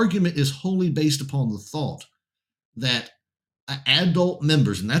if your argument is wholly based upon the thought that adult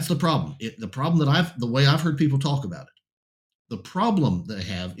members, and that's the problem. The problem that the way I've heard people talk about it, the problem they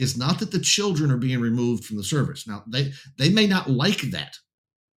have is not that the children are being removed from the service. Now they may not like that,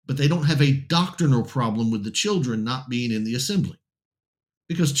 but they don't have a doctrinal problem with the children not being in the assembly,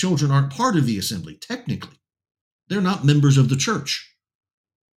 because children aren't part of the assembly technically. They're not members of the church.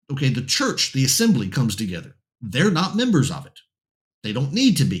 Okay, the church, the assembly comes together. They're not members of it. They don't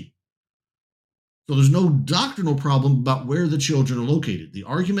need to be. So there's no doctrinal problem about where the children are located. The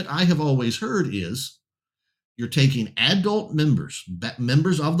argument I have always heard is you're taking adult members,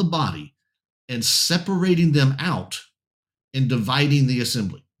 members of the body, and separating them out and dividing the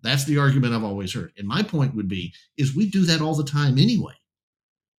assembly. That's the argument I've always heard. And my point would be, is we do that all the time anyway.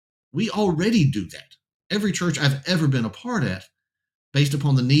 We already do that. Every church I've ever been a part of, based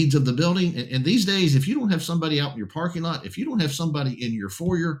upon the needs of the building. And these days, if you don't have somebody out in your parking lot, if you don't have somebody in your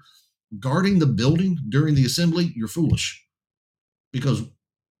foyer guarding the building during the assembly, you're foolish. Because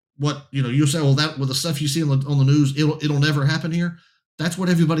you'll say, well, that with the stuff you see on the news, it'll never happen here. That's what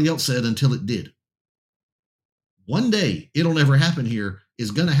everybody else said until it did. One day, it'll never happen here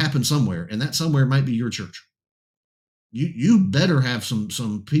is going to happen somewhere, and that somewhere might be your church. You better have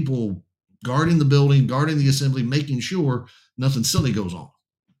some people guarding the building, guarding the assembly, making sure nothing silly goes on.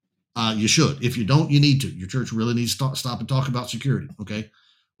 You should. If you don't, you need to. Your church really needs to stop and talk about security. Okay,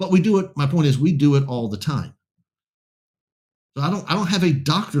 but we do it. My point is, we do it all the time. So I don't have a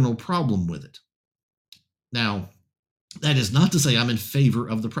doctrinal problem with it. Now, that is not to say I'm in favor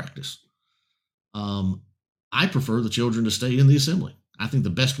of the practice. I prefer the children to stay in the assembly. I think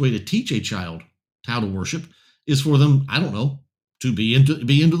the best way to teach a child how to worship is for them, I don't know, to be into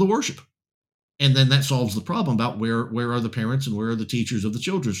the worship. And then that solves the problem about where are the parents and where are the teachers of the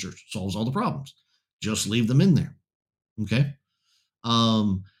children's church. Solves all the problems. Just leave them in there. Okay.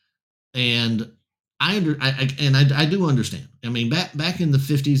 And I do understand. I mean, back in the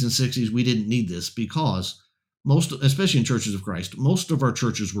 50s and 60s, we didn't need this because especially in Churches of Christ, most of our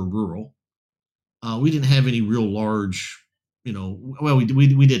churches were rural. We didn't have any real large, well,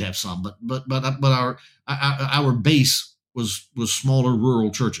 we did have some, but our base was smaller rural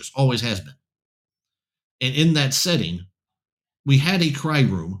churches, always has been. And in that setting, we had a cry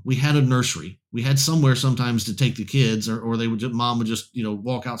room, we had a nursery, we had somewhere sometimes to take the kids, or mom would just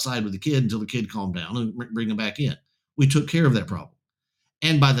walk outside with the kid until the kid calmed down and bring them back in. We took care of that problem.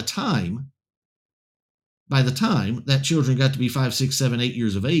 And by the time that children got to be 5, 6, 7, 8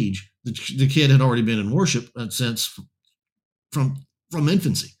 years of age, the kid had already been in worship since from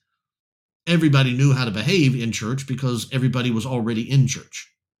infancy. Everybody knew how to behave in church because everybody was already in church.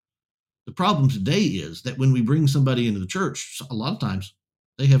 The problem today is that when we bring somebody into the church, a lot of times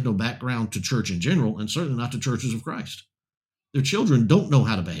they have no background to church in general, and certainly not to Churches of Christ. Their children don't know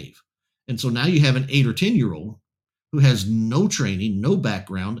how to behave. And so now you have an 8 or 10-year-old who has no training, no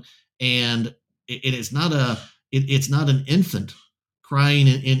background, and it's not an infant crying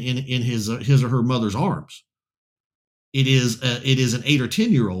in his or her mother's arms. It is an 8 or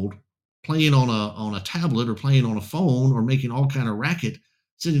 10-year-old playing on a tablet or playing on a phone or making all kind of racket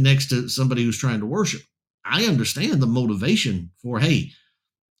sitting next to somebody who's trying to worship. I understand the motivation for, hey,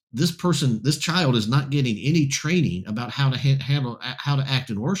 this child is not getting any training about how to handle how to act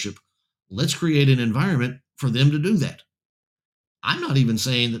in worship. Let's create an environment for them to do that. I'm not even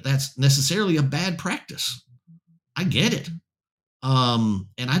saying that that's necessarily a bad practice. I get it. And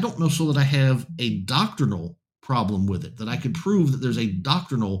I don't know so that I have a doctrinal problem with it, that I could prove that there's a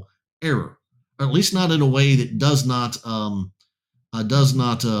doctrinal error, or at least not in a way that does not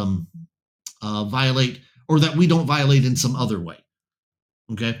violate, or that we don't violate in some other way.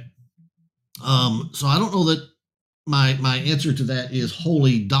 Okay. So I don't know that my answer to that is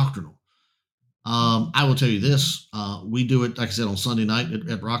wholly doctrinal. I will tell you this: we do it, like I said, on Sunday night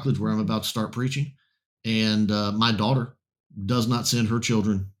at Rockledge, where I'm about to start preaching, and my daughter does not send her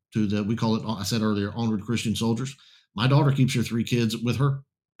children to the. We call it, I said earlier, onward Christian soldiers. My daughter keeps her 3 kids with her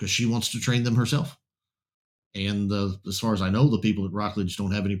because she wants to train them herself. And as far as I know, the people at Rockledge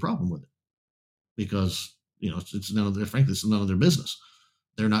don't have any problem with it because it's none of their, frankly, it's none of their business.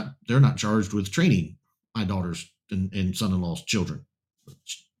 They're not charged with training my daughters and son-in-law's children.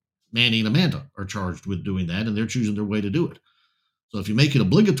 Manny and Amanda are charged with doing that, and they're choosing their way to do it. So if you make it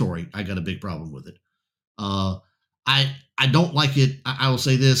obligatory, I got a big problem with it. Uh, I don't like it. I will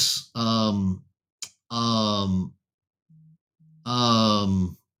say this. Um, I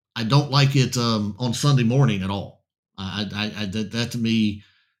don't like it on Sunday morning at all. That to me,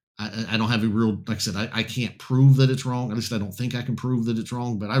 I don't have a real, like I said, I can't prove that it's wrong. At least I don't think I can prove that it's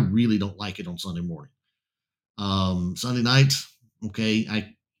wrong, but I really don't like it on Sunday morning. Sunday night, okay,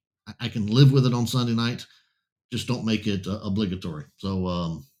 I can live with it on Sunday night. Just don't make it obligatory. So,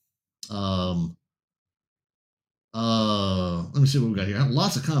 um, let me see what we got here. I have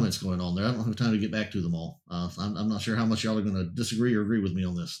lots of comments going on there. I don't have time to get back to them all. I'm not sure how much y'all are going to disagree or agree with me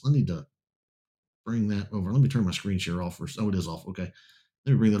on this. Let me bring that over. Let me turn my screen share off first. Oh, it is off. Okay.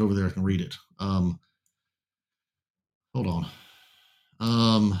 Let me bring that over there. I can read it. Hold on.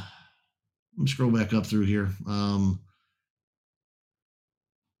 Let me scroll back up through here. Um,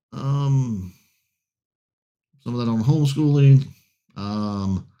 some of that on homeschooling.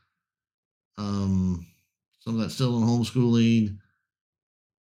 Um, some of that still on homeschooling.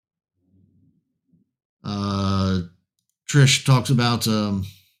 Trish talks about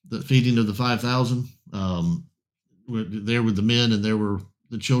the feeding of the 5,000. There were the men, and there were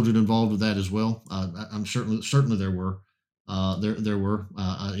the children involved with that as well. I'm certainly there were there were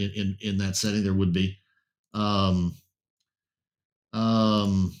in that setting there would be. Um,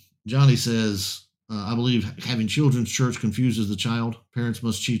 Johnny says, I believe having children's church confuses the child. Parents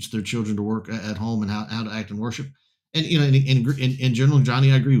must teach their children to work at home and how to act in worship. And in general,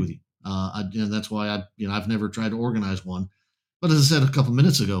 Johnny, I agree with you. That's why I've never tried to organize one. But as I said a couple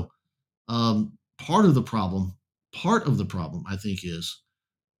minutes ago, part of the problem, I think, is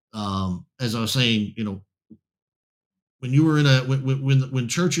as I was saying, when you were in a when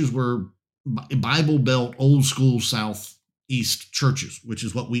churches were Bible Belt, old school Southeast churches, which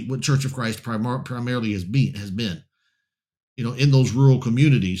is what Church of Christ primarily has been. In those rural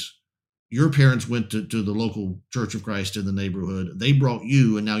communities, your parents went to the local Church of Christ in the neighborhood. They brought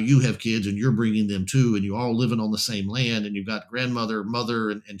you, and now you have kids, and you're bringing them too, and you all living on the same land, and you've got grandmother,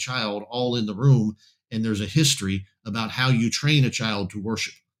 mother, and child all in the room, and there's a history about how you train a child to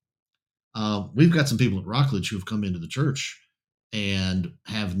worship. We've got some people at Rockledge who have come into the church and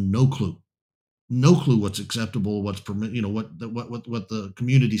have no clue what's acceptable, what's permit, what the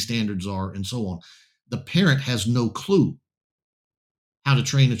community standards are, and so on. The parent has no clue how to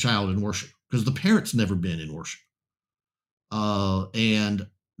train a child in worship because the parent's never been in worship. And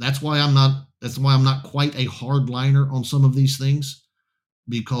that's why I'm not quite a hardliner on some of these things,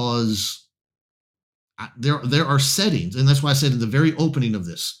 because there are settings, and that's why I said in the very opening of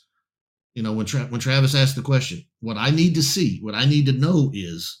this, when Travis asked the question, what I need to know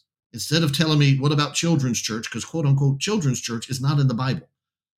is, instead of telling me what about children's church, because quote unquote children's church is not in the Bible.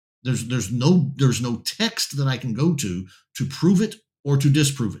 There's no text that I can go to prove it or to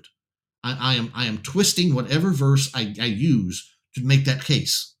disprove it. I am twisting whatever verse I use to make that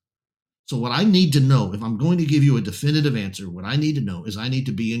case. So what I need to know, if I'm going to give you a definitive answer, what I need to know is I need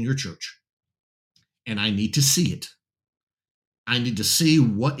to be in your church, and I need to see it. I need to see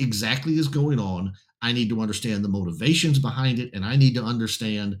what exactly is going on. I need to understand the motivations behind it, and I need to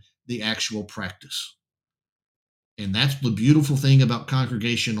understand the actual practice. And that's the beautiful thing about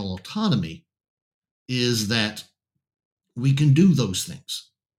congregational autonomy, is that we can do those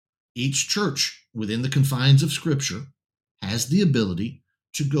things. Each church within the confines of Scripture has the ability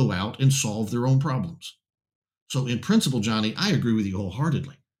to go out and solve their own problems. So in principle, Johnny, I agree with you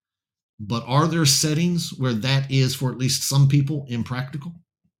wholeheartedly. But are there settings where that is, for at least some people, impractical?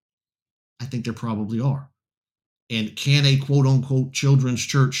 I think there probably are. And can a quote unquote children's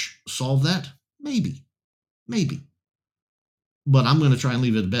church solve that? Maybe, maybe. But I'm going to try and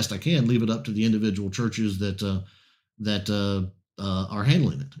leave it the best I can. Leave it up to the individual churches that are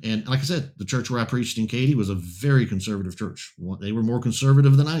handling it. And like I said, the church where I preached in Katy was a very conservative church. They were more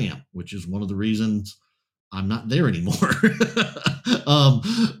conservative than I am, which is one of the reasons I'm not there anymore. um,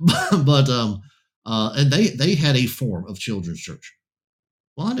 and they had a form of children's church.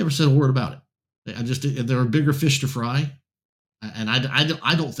 Well, I never said a word about it. I just there are bigger fish to fry, and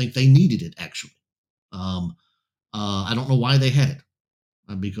I don't think they needed it actually. Um, I don't know why they had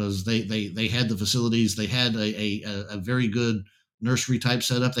it because they had the facilities, they had a very good nursery type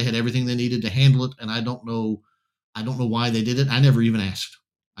setup, they had everything they needed to handle it, and I don't know why they did it. I never even asked.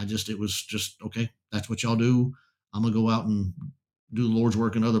 It was just okay. That's what y'all do. I'm gonna go out and do the Lord's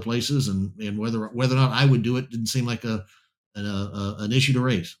work in other places, and whether or not I would do it didn't seem like an issue to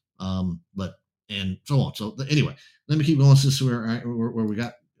raise. But and so on. So anyway, let me keep going since where we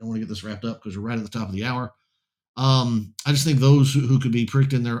got. I want to get this wrapped up because we're right at the top of the hour. I just think those who could be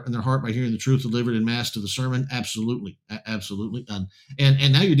pricked in their heart by hearing the truth delivered in mass to the sermon, absolutely, absolutely.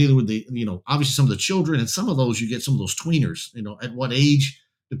 And now you're dealing with the obviously some of the children, and some of those you get some of those tweeners. At what age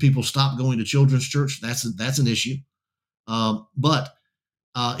do people stop going to children's church? That's an issue. But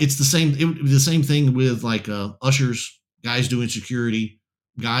it's the same. It would be the same thing with like ushers, guys doing security,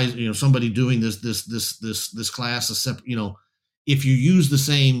 guys. Somebody doing this class. If you use the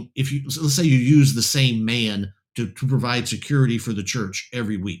same, if you so let's say you use the same man to provide security for the church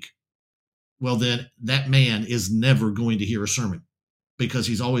every week, well then that man is never going to hear a sermon because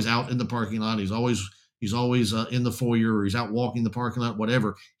he's always out in the parking lot. He's always in the foyer, or he's out walking the parking lot,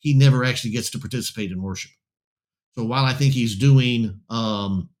 whatever. He never actually gets to participate in worship. So while I think he's doing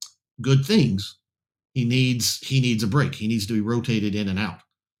good things, he needs a break. He needs to be rotated in and out.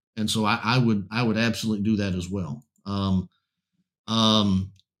 And so I would absolutely do that as well. Um,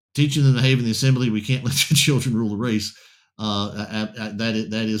 Teaching them to behave in the assembly. We can't let the children rule the race.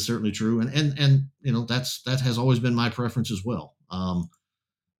 That is certainly true, and that has always been my preference as well.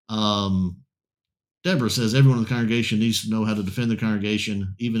 Um, Deborah says everyone in the congregation needs to know how to defend the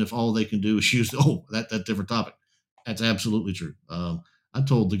congregation, even if all they can do is use. Oh, that different topic. That's absolutely true. I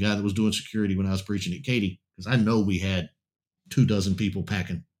told the guy that was doing security when I was preaching at Katy, because I know we had 24 people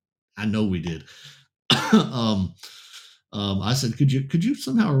packing. I know we did. um, I said, could you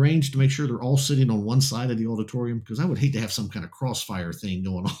somehow arrange to make sure they're all sitting on one side of the auditorium? Because I would hate to have some kind of crossfire thing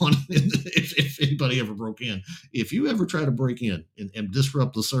going on if anybody ever broke in. If you ever try to break in and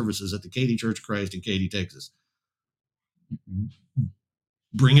disrupt the services at the Katy Church of Christ in Katy, Texas,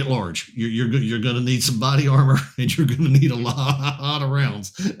 bring it large. You're going to need some body armor, and you're going to need a lot of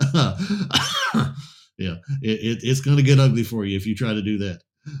rounds. Yeah, it's going to get ugly for you if you try to do that.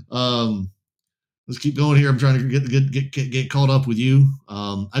 Let's keep going here. I'm trying to get caught up with you.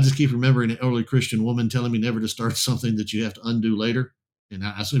 I just keep remembering an early Christian woman telling me never to start something that you have to undo later. And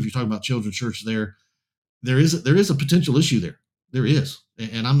I assume if you're talking about children's church, there is a potential issue there. There is,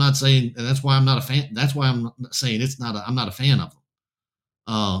 and I'm not saying, and that's why I'm not a fan. That's why I'm not saying I'm not a fan of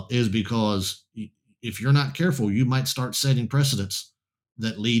them. Is because if you're not careful, you might start setting precedents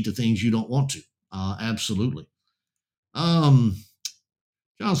that lead to things you don't want to. Absolutely. Um,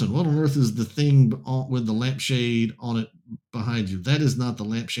 Johnson, what on earth is the thing with the lampshade on it behind you? That is not the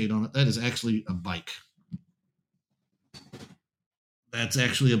lampshade on it. That is actually a bike. That's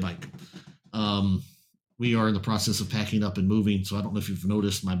actually a bike. Um, we are in the process of packing up and moving, so I don't know if you've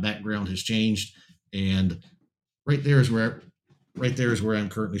noticed my background has changed, and right there is where I'm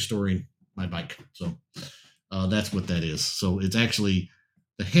currently storing my bike. So that's what that is. So it's actually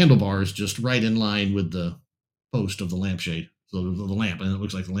the handlebar is just right in line with the post of the lampshade. So the lamp, and it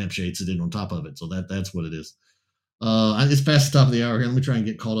looks like the lampshade sitting on top of it. So that's what it is. It's past the top of the hour here. Let me try and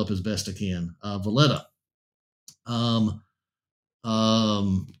get caught up as best I can. Valletta. Um,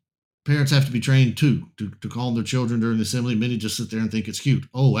 um, Parents have to be trained too to calm their children during the assembly. Many just sit there and think it's cute.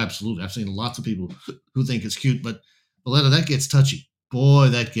 Oh, absolutely. I've seen lots of people who think it's cute, but Valletta, that gets touchy. Boy,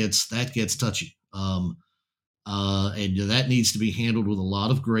 that gets touchy. And that needs to be handled with a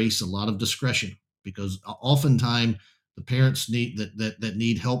lot of grace, a lot of discretion, because oftentimes the parents that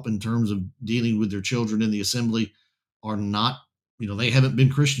need help in terms of dealing with their children in the assembly are not, they haven't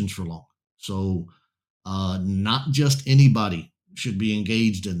been Christians for long. So not just anybody should be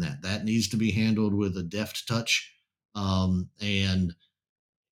engaged in that. That needs to be handled with a deft touch. And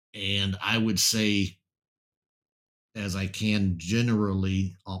I would say, as I can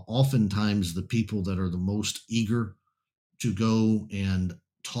generally, oftentimes the people that are the most eager to go and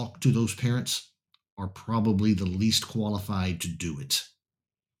talk to those parents are probably the least qualified to do it.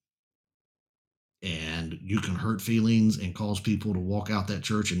 And you can hurt feelings and cause people to walk out that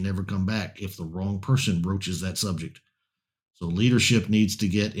church and never come back if the wrong person broaches that subject. So leadership needs to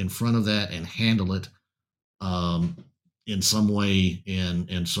get in front of that and handle it um, in some way,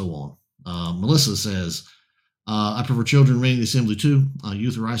 and so on. Melissa says, I prefer children remaining in the assembly too.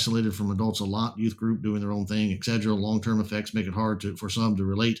 Youth are isolated from adults a lot. Youth group doing their own thing, etc. Long-term effects make it hard for some to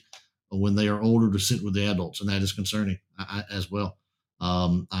relate when they are older to sit with the adults, and that is concerning as well.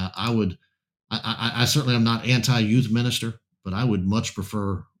 I would, I certainly am not anti-youth minister, but I would much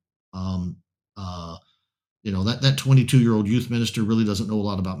prefer, um, uh, that 22-year-old youth minister really doesn't know a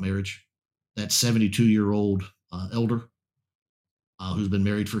lot about marriage. That 72-year-old elder who's been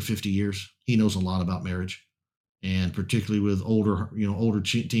married for 50 years, he knows a lot about marriage, and particularly with older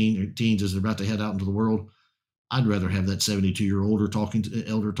teens as they're about to head out into the world. I'd rather have that 72-year-old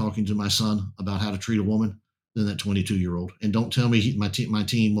elder talking to my son about how to treat a woman than that 22-year-old. And don't tell me my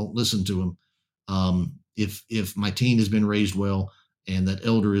teen won't listen to him. If my teen has been raised well and that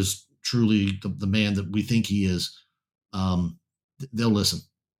elder is truly the man that we think he is, they'll listen.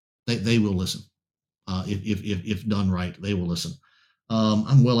 They will listen. If done right, they will listen.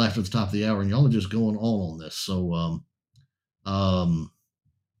 I'm well after the top of the hour, and y'all are just going on this. So um, um,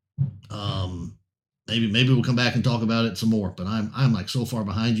 maybe we'll come back and talk about it some more. But I'm like so far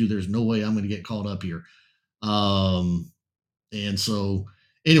behind you. There's no way I'm going to get caught up here. And so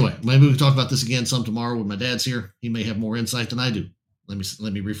anyway, maybe we can talk about this again some tomorrow when my dad's here. He may have more insight than I do. Let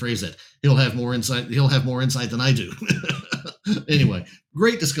me rephrase that. He'll have more insight. He'll have more insight than I do. Anyway,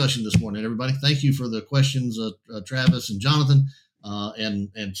 great discussion this morning, everybody. Thank you for the questions, Travis and Jonathan,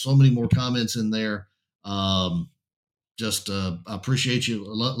 and so many more comments in there. Just appreciate you.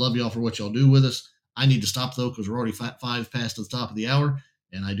 Love y'all for what y'all do with us. I need to stop though because we're already 5 past the top of the hour,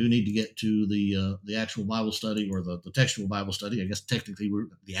 and I do need to get to the actual Bible study, or the textual Bible study. I guess technically we're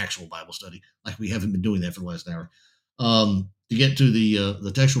the actual Bible study, like we haven't been doing that for the last hour. To get to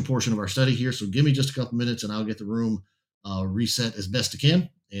the textual portion of our study here. So give me just a couple minutes, and I'll get the room reset as best I can,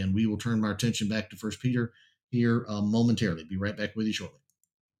 and we will turn our attention back to First Peter here momentarily. Be right back with you shortly.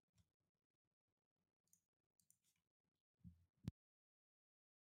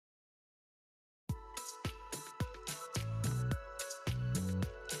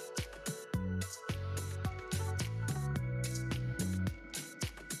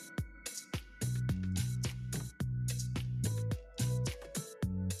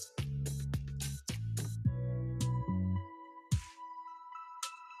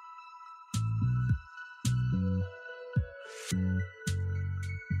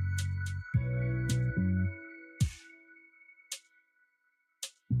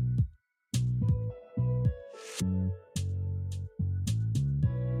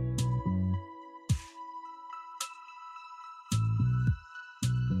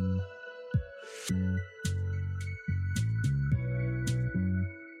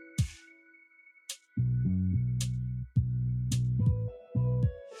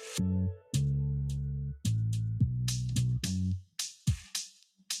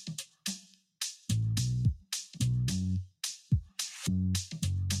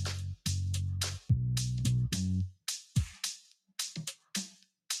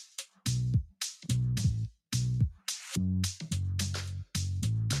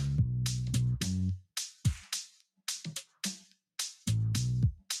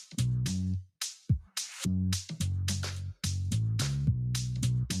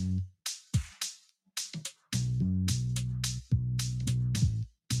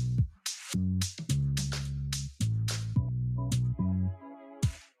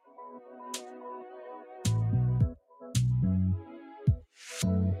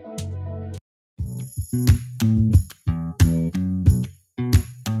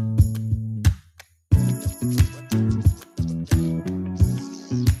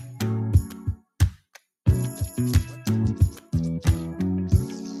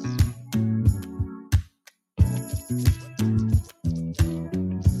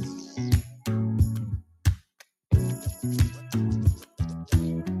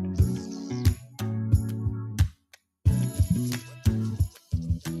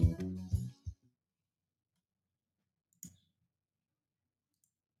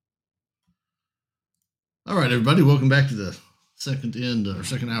 All right, everybody, welcome back to the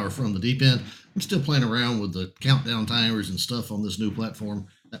second hour from the deep end. I'm still playing around with the countdown timers and stuff on this new platform.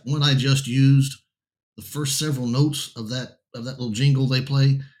 That one I just used, the first several notes of that little jingle they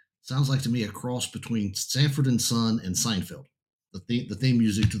play sounds like to me a cross between Sanford and Son and Seinfeld. The theme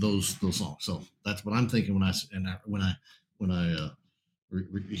music to those songs. So that's what I'm thinking when I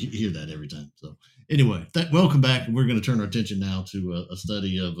hear that every time. So anyway, welcome back. We're going to turn our attention now to a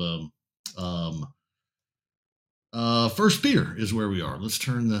study of First Peter is where we are. Let's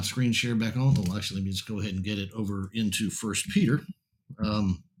turn the screen share back on. Well, actually, let me just go ahead and get it over into First Peter,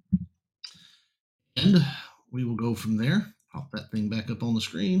 and we will go from there. Pop that thing back up on the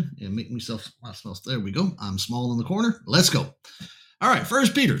screen and make myself. There we go. I'm small in the corner. Let's go. All right,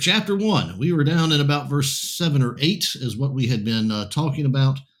 First Peter chapter 1. We were down at about verse 7 or 8 is what we had been talking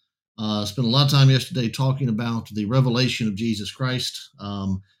about. Spent a lot of time yesterday talking about the revelation of Jesus Christ.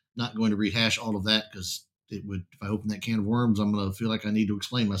 Not going to rehash all of that because it would, if I open that can of worms, I'm going to feel like I need to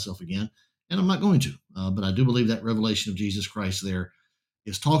explain myself again, and I'm not going to. But I do believe that revelation of Jesus Christ there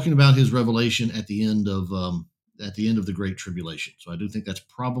is talking about his revelation at the end of the Great Tribulation. So I do think that's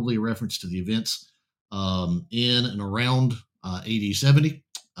probably a reference to the events in and around AD 70,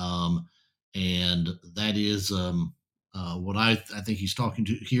 and that is what I think he's talking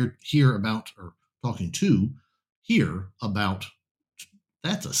to here about, or talking to here about.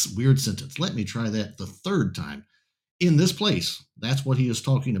 That's a weird sentence. Let me try that the third time. In this place, that's what he is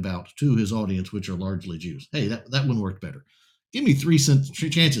talking about to his audience, which are largely Jews. Hey, that one worked better. Give me three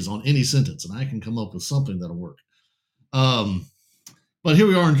chances on any sentence, and I can come up with something that'll work. But here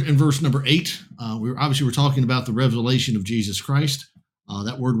we are in verse number 8. We're talking about the revelation of Jesus Christ.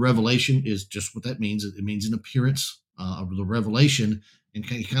 That word revelation is just what that means. It means an appearance of the revelation, and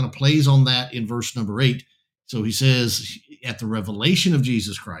he kind of plays on that in verse number 8. So he says, at the revelation of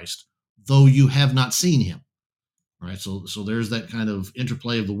Jesus Christ, though you have not seen him. All right, so there's that kind of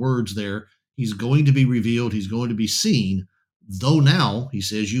interplay of the words there. He's going to be revealed. He's going to be seen, though now, he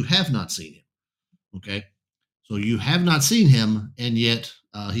says, you have not seen him. Okay, so you have not seen him, and yet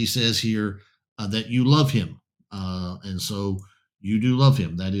he says here that you love him. And so you do love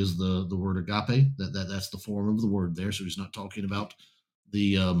him. That is the word agape. That's the form of the word there. So he's not talking about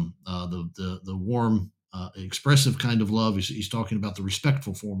the warm, expressive kind of love. He's talking about the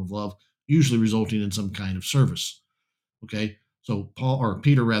respectful form of love, usually resulting in some kind of service. Okay, so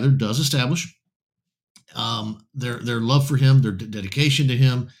Peter rather does establish their love for him, their dedication to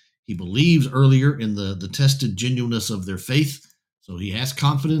him. He believes earlier in the tested genuineness of their faith. So he has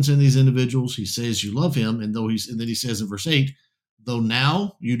confidence in these individuals. He says you love him, and then he says in verse 8, though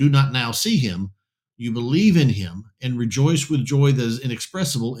now you do not now see him, you believe in him and rejoice with joy that is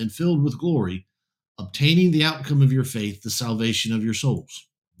inexpressible and filled with glory, obtaining the outcome of your faith, the salvation of your souls.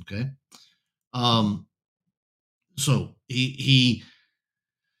 Okay. So he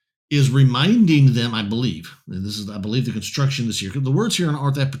is reminding them, I believe, and I believe the construction this year, the words here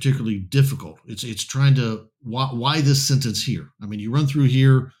aren't that particularly difficult. It's trying to, why this sentence here? I mean, you run through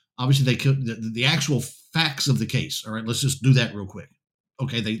here, obviously the actual facts of the case. All right, let's just do that real quick.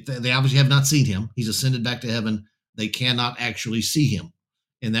 Okay, they obviously have not seen him. He's ascended back to heaven. They cannot actually see him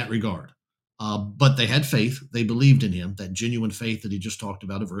in that regard. But they had faith. They believed in him, that genuine faith that he just talked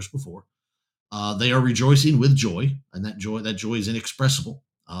about a verse before. They are rejoicing with joy, and that joy is inexpressible.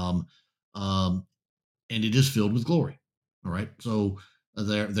 And it is filled with glory. All right, so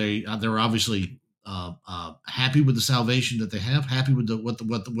they're obviously happy with the salvation that they have, happy with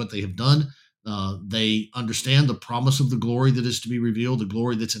what they have done. They understand the promise of the glory that is to be revealed, the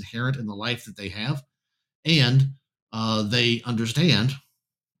glory that's inherent in the life that they have, and they understand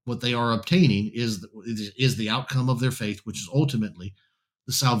what they are obtaining is the outcome of their faith, which is ultimately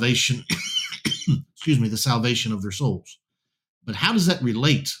the salvation. Excuse me, the salvation of their souls. But how does that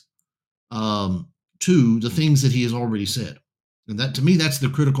relate to the things that he has already said? And that, to me, that's the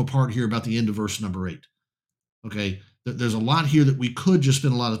critical part here about the end of verse number 8. Okay, there's a lot here that we could just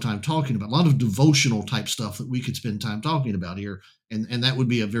spend a lot of time talking about, a lot of devotional type stuff that we could spend time talking about here, and that would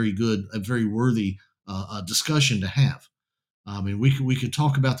be a very worthy discussion to have. I mean, we could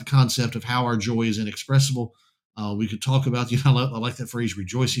talk about the concept of how our joy is inexpressible. We could talk about, I like that phrase,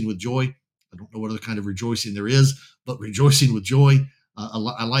 rejoicing with joy. I don't know what other kind of rejoicing there is, but rejoicing with joy. I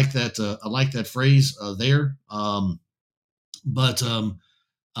like that. I like that phrase there.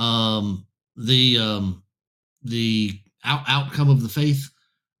 The outcome of the faith,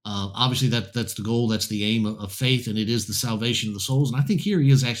 obviously that's the goal. That's the aim of faith, and it is the salvation of the souls. And I think here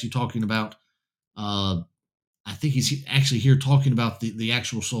he is actually talking about. I think he's actually here talking about the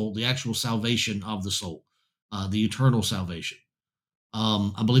actual soul, the actual salvation of the soul, the eternal salvation.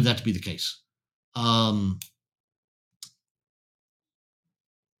 I believe that to be the case.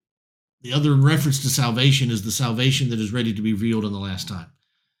 The other reference to salvation is the salvation that is ready to be revealed in the last time.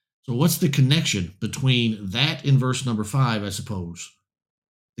 So what's the connection between that in verse number 5, I suppose?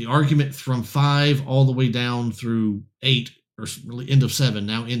 The argument from 5 all the way down through 8, or really end of 7,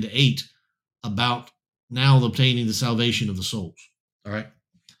 now into 8, about now obtaining the salvation of the souls. All right.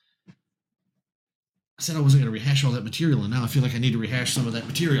 I said I wasn't going to rehash all that material, and now I feel like I need to rehash some of that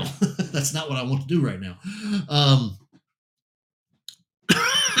material. That's not what I want to do right now.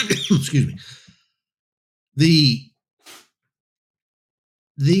 Excuse me. The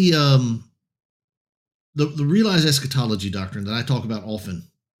the the realized eschatology doctrine that I talk about often,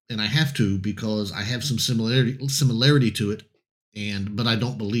 and I have to because I have some similarity to it, and but I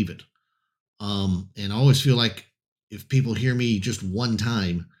don't believe it. And I always feel like if people hear me just one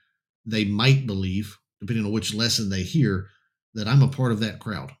time, they might believe, depending on which lesson they hear, that I'm a part of that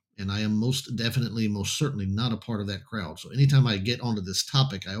crowd. And I am most definitely, most certainly not a part of that crowd. So anytime I get onto this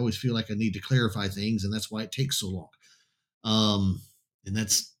topic, I always feel like I need to clarify things, and that's why it takes so long. And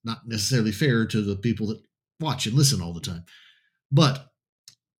that's not necessarily fair to the people that watch and listen all the time. But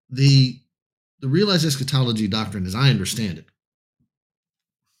the the realized eschatology doctrine, as I understand it,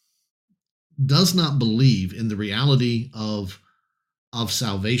 does not believe in the reality of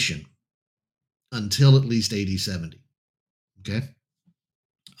salvation until at least AD 70. Okay.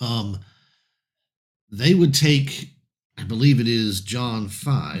 Um, they would take, I believe it is John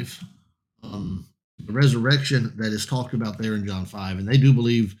 5, the resurrection that is talked about there in John 5, and they do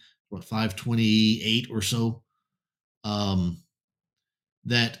believe, what, 528 or so, um,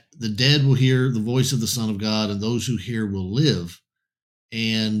 that the dead will hear the voice of the Son of God, and those who hear will live,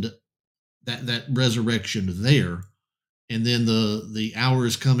 and that resurrection there. And then the hour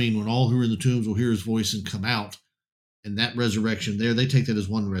is coming when all who are in the tombs will hear his voice and come out, and that resurrection there, they take that as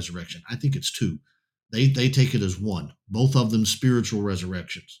one resurrection. I think it's two. They take it as one. Both of them spiritual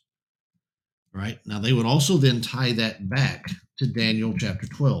resurrections. Right? Now they would also then tie that back to Daniel chapter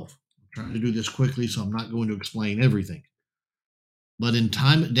 12. I'm trying to do this quickly, so I'm not going to explain everything. But in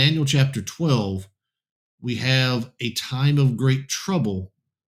time Daniel chapter 12, we have a time of great trouble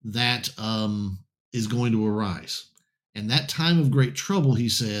that is going to arise. And that time of great trouble, he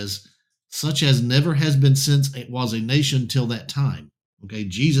says, such as never has been since it was a nation till that time. Okay,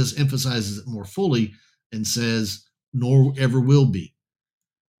 Jesus emphasizes it more fully and says, nor ever will be.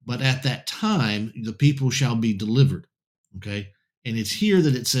 But at that time, the people shall be delivered. Okay, and it's here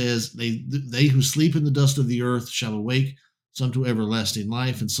that it says, they who sleep in the dust of the earth shall awake, some to everlasting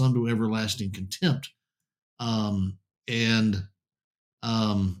life and some to everlasting contempt. And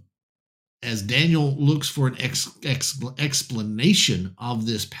as Daniel looks for an explanation of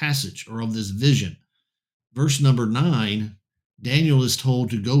this passage or of this vision, verse number 9, Daniel is told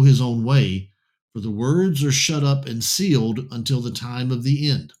to go his own way, for the words are shut up and sealed until the time of the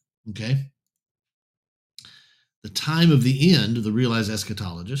end. Okay? The time of the end, the realized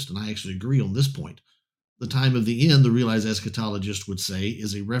eschatologist, and I actually agree on this point, the time of the end, the realized eschatologist would say,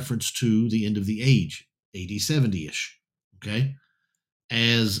 is a reference to the end of the age, AD 70 ish. Okay?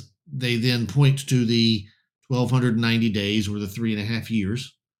 As they then point to the 1290 days or the 3.5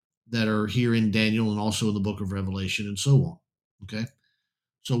 years that are here in Daniel and also in the book of Revelation and so on. Okay.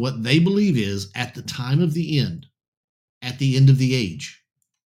 So what they believe is at the time of the end, at the end of the age,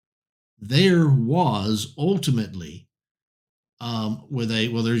 there was ultimately with a,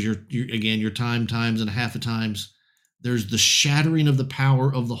 well, there's your again, your times and a half of times. There's the shattering of the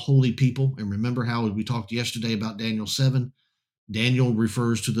power of the holy people. And remember how we talked yesterday about Daniel 7. Daniel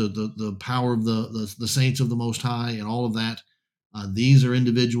refers to the power of the saints of the Most High and all of that. These are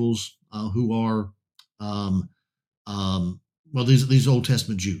individuals who are, um, well, these Old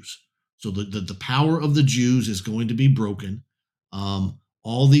Testament Jews. So the power of the Jews is going to be broken.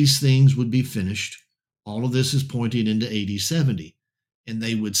 All these things would be finished. All of this is pointing into AD 70. And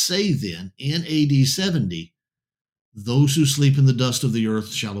they would say then, in AD 70, those who sleep in the dust of the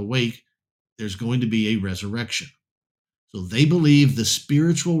earth shall awake. There's going to be a resurrection. So they believe the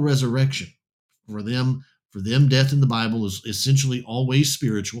spiritual resurrection for them, death in the Bible is essentially always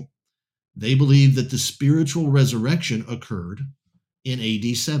spiritual. They believe that the spiritual resurrection occurred in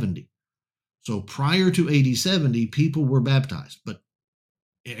AD 70. So prior to AD 70, people were baptized. But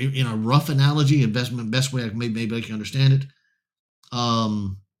in a rough analogy, and best way maybe I can understand it,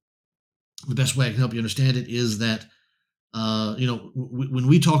 the best way I can help you understand it is that when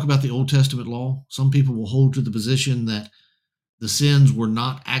we talk about the Old Testament law, some people will hold to the position that the sins were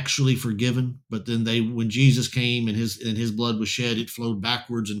not actually forgiven, but then when Jesus came and his blood was shed, it flowed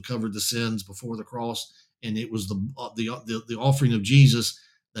backwards and covered the sins before the cross, and it was the offering of Jesus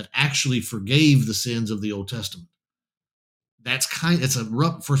that actually forgave the sins of the Old Testament. It's a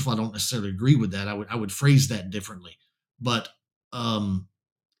rough. First of all, I don't necessarily agree with that. I would phrase that differently, but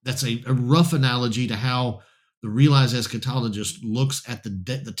that's a rough analogy to how the realized eschatologist looks at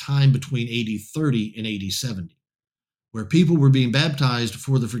the time between AD 30 and AD 70, where people were being baptized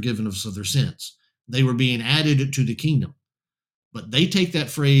for the forgiveness of their sins. They were being added to the kingdom. But they take that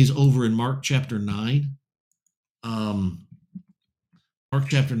phrase over in Mark chapter 9. Um, Mark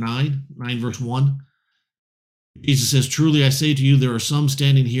chapter 9 verse 1. Jesus says, "Truly I say to you, there are some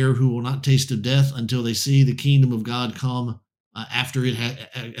standing here who will not taste of death until they see the kingdom of God come after it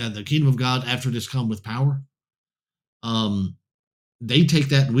the kingdom of God after it has come with power." Um, they take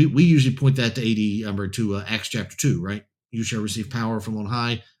that, and we usually point that to Acts chapter 2, right? You shall receive power from on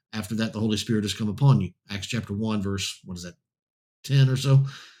high. After that, the Holy Spirit has come upon you. Acts chapter 1, verse, what is that, 10 or so?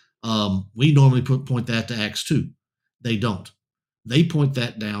 We normally point that to Acts 2. They don't. They point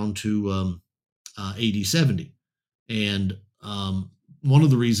that down to AD 70. And one of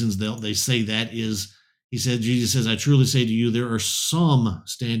the reasons they say that is, Jesus says, "I truly say to you, there are some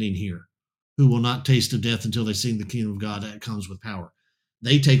standing here who will not taste of death until they see the kingdom of God that comes with power."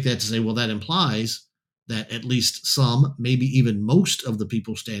 They take that to say, well, that implies that at least some, maybe even most of the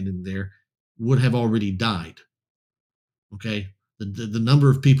people standing there would have already died. Okay. The number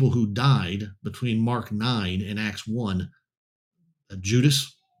of people who died between Mark 9 and Acts 1,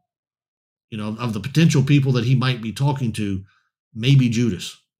 Judas, of the potential people that he might be talking to, maybe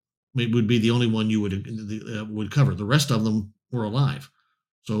Judas would be the only one you would cover. The rest of them were alive.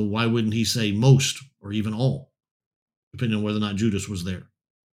 So why wouldn't he say most or even all, depending on whether or not Judas was there?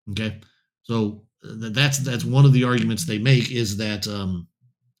 Okay, so that's one of the arguments they make, is that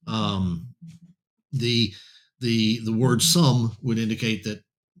the the word "some" would indicate that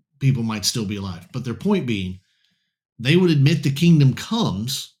people might still be alive. But their point being, they would admit the kingdom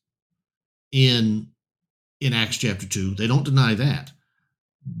comes in Acts chapter 2. They don't deny that.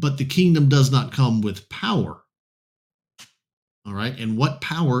 But the kingdom does not come with power. All right. And what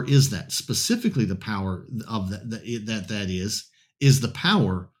power is that? Specifically, the power of that is the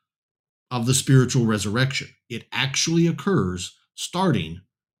power of the spiritual resurrection. It actually occurs starting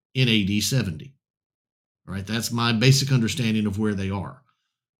in AD 70. All right. That's my basic understanding of where they are.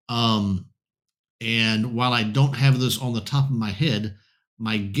 And while I don't have this on the top of my head,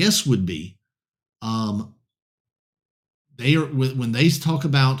 my guess would be they are, when they talk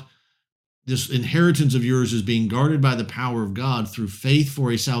about this inheritance of yours is being guarded by the power of God through faith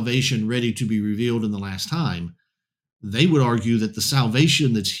for a salvation ready to be revealed in the last time, they would argue that the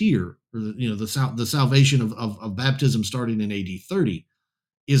salvation that's here, or the salvation of baptism starting in AD 30,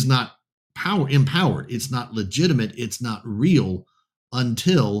 is not empowered. It's not legitimate. It's not real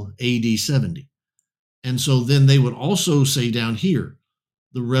until AD 70. And so then they would also say down here,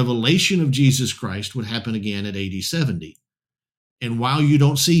 the revelation of Jesus Christ would happen again at AD 70. And while you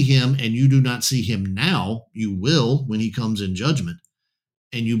don't see him, and you do not see him now, you will when he comes in judgment.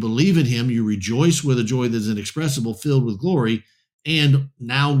 And you believe in him, you rejoice with a joy that is inexpressible, filled with glory. And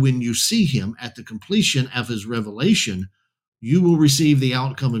now when you see him at the completion of his revelation, you will receive the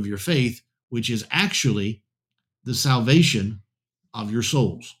outcome of your faith, which is actually the salvation of your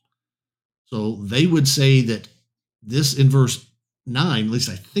souls. So they would say that this, in verse 9, at least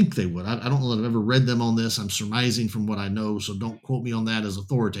I think they would. I don't know that I've ever read them on this. I'm surmising from what I know, so don't quote me on that as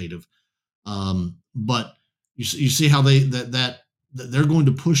authoritative. But you see how that they're going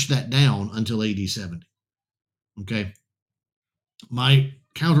to push that down until AD 70. Okay. My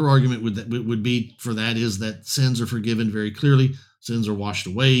counter argument would be for that is that sins are forgiven very clearly. Sins are washed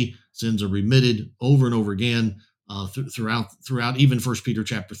away. Sins are remitted over and over again throughout even First Peter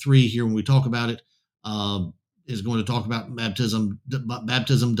chapter 3 here when we talk about it. Is going to talk about baptism.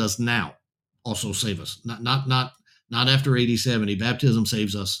 Baptism does now also save us. Not after AD 70. Baptism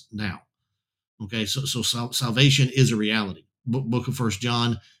saves us now. Okay, so salvation is a reality. Book of First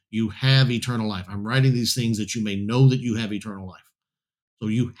John, you have eternal life. I'm writing these things that you may know that you have eternal life. So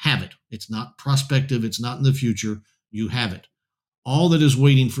you have it. It's not prospective. It's not in the future. You have it. All that is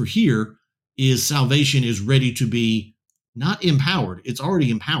waiting for here is salvation is ready to be not empowered. It's already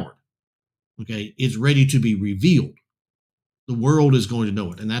empowered. Okay, it's ready to be revealed. The world is going to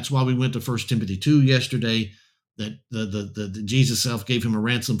know it, and that's why we went to 1 Timothy 2 yesterday. That the Jesus self gave him a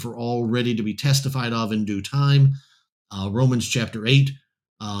ransom for all, ready to be testified of in due time. Romans chapter 8.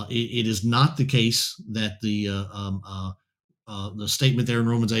 It is not the case that the statement there in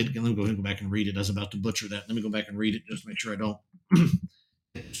Romans 8. Let me go ahead and go back and read it. I was about to butcher that. Let me go back and read it just to make sure I don't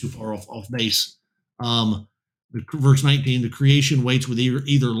get too far off base. Verse 19, the creation waits with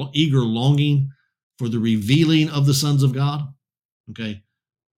eager longing for the revealing of the sons of God. Okay.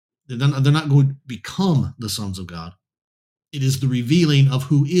 They're not going to become the sons of God. It is the revealing of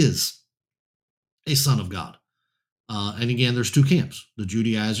who is a son of God. And again, there's two camps: the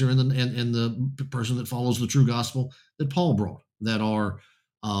Judaizer and the person that follows the true gospel that Paul brought, that are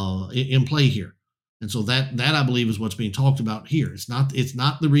in play here. And so that I believe is what's being talked about here. It's not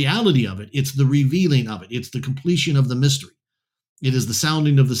the reality of it; it's the revealing of it. It's the completion of the mystery. It is the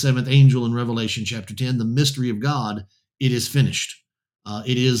sounding of the seventh angel in Revelation chapter 10, the mystery of God. It is finished.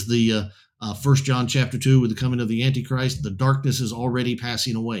 It is the 1 John chapter 2 with the coming of the Antichrist. The darkness is already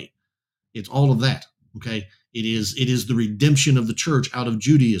passing away. It's all of that. Okay. It is the redemption of the church out of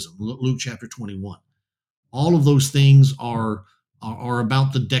Judaism. Luke chapter 21. All of those things are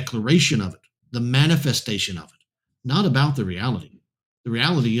about the declaration of it, the manifestation of it, not about the reality. The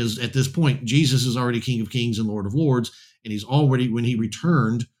reality is, at this point, Jesus is already King of Kings and Lord of Lords, and he's already, when he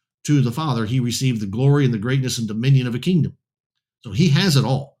returned to the Father, he received the glory and the greatness and dominion of a kingdom. So he has it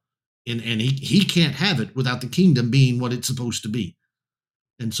all, and he can't have it without the kingdom being what it's supposed to be.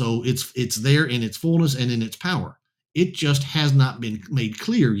 And so it's there in its fullness and in its power. It just has not been made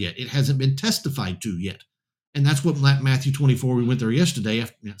clear yet. It hasn't been testified to yet. And that's what Matthew 24, we went there yesterday.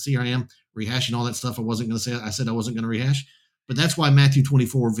 See, I am rehashing all that stuff I wasn't going to say. I said I wasn't going to rehash. But that's why Matthew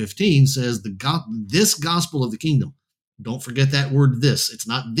 24:15 says this gospel of the kingdom. Don't forget that word this. It's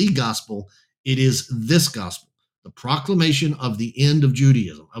not the gospel. It is this gospel. The proclamation of the end of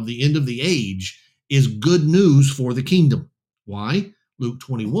Judaism, of the end of the age, is good news for the kingdom. Why? Luke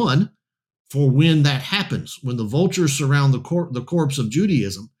 21, for when that happens, when the vultures surround the corpse of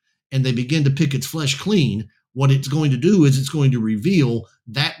Judaism and they begin to pick its flesh clean, what it's going to do is it's going to reveal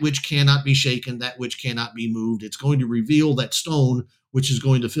that which cannot be shaken, that which cannot be moved. It's going to reveal that stone which is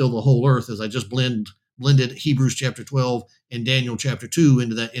going to fill the whole earth, as I just blended Hebrews chapter 12 and Daniel chapter 2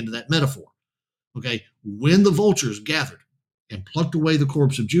 into that metaphor. Okay, when the vultures gathered and plucked away the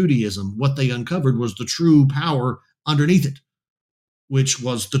corpse of Judaism, what they uncovered was the true power underneath it, which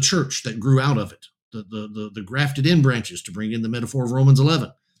was the church that grew out of it, the grafted in branches, to bring in the metaphor of Romans 11.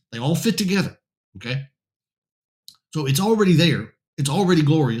 They all fit together, okay? So it's already there. It's already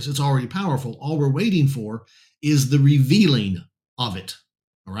glorious. It's already powerful. All we're waiting for is the revealing of it,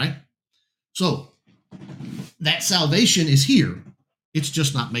 all right? So that salvation is here. It's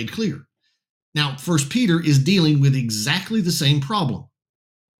just not made clear. Now, 1 Peter is dealing with exactly the same problem.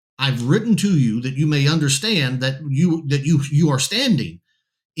 I've written to you that you may understand that you are standing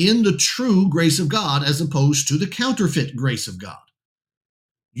in the true grace of God as opposed to the counterfeit grace of God.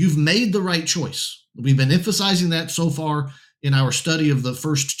 You've made the right choice. We've been emphasizing that so far in our study of the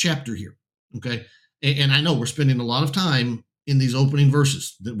first chapter here. Okay. And I know we're spending a lot of time in these opening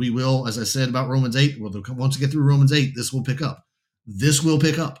verses that we will, as I said about Romans 8, well, once we get through Romans 8, this will pick up. This will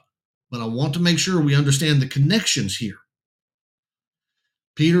pick up. But I want to make sure we understand the connections here.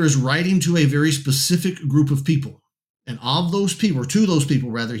 Peter is writing to a very specific group of people. And of those people, or to those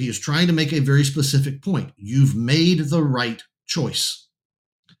people rather, he is trying to make a very specific point. You've made the right choice.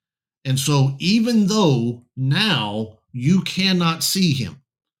 And so even though now you cannot see him,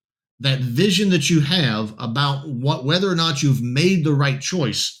 that vision that you have about whether or not you've made the right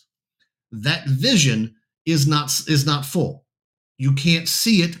choice, that vision is not full. You can't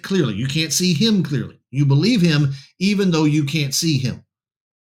see it clearly. You can't see him clearly. You believe him even though you can't see him.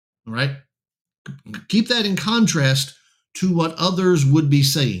 All right? Keep that in contrast to what others would be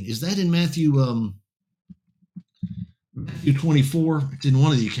saying. Is that in Matthew 24? It's in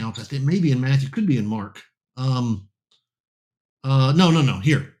one of the accounts. I think maybe in Matthew, could be in Mark. No.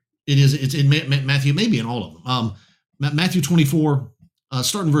 Here it is. It's in Matthew, maybe in all of them. Matthew 24,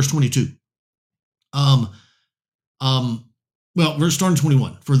 starting verse 22. Verse starting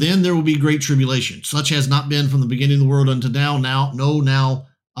 21. For then there will be great tribulation, such has not been from the beginning of the world unto now. Now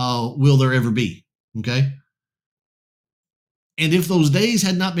will there ever be. Okay. And if those days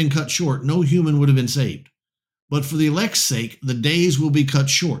had not been cut short, no human would have been saved. But for the elect's sake, the days will be cut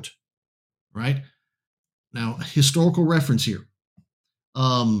short. Right? Now, historical reference here.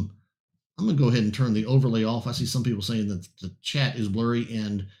 I'm going to go ahead and turn the overlay off. I see some people saying that the chat is blurry,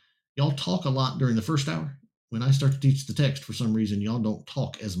 and y'all talk a lot during the first hour. When I start to teach the text, for some reason, y'all don't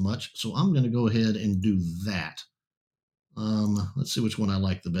talk as much. So I'm going to go ahead and do that. Let's see which one I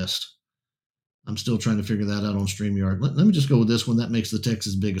like the best. I'm still trying to figure that out on StreamYard. Let me just go with this one. That makes the text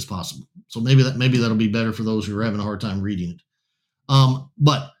as big as possible. So maybe that'll be better for those who are having a hard time reading it.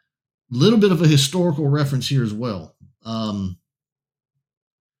 But a little bit of a historical reference here as well. What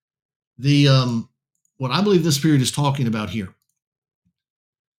I believe this period is talking about here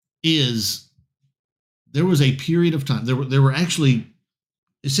is there was a period of time. There were actually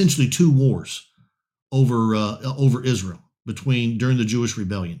essentially two wars over Israel during the Jewish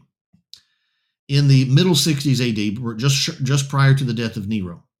rebellion. In the middle 60s AD, just prior to the death of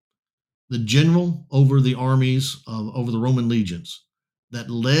Nero, the general over the armies over the Roman legions that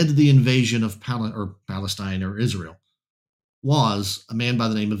led the invasion of Palestine or Israel was a man by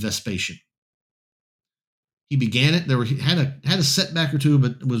the name of Vespasian. He began it. He had a setback or two,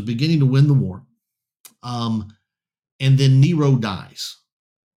 but was beginning to win the war. And then Nero dies.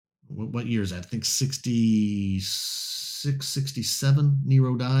 What year is that? I think 66, 67.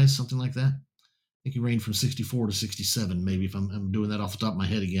 Nero dies, something like that. I think he reigned from 64 to 67, maybe, if I'm doing that off the top of my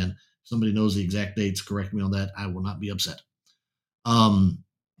head again. If somebody knows the exact dates, correct me on that. I will not be upset.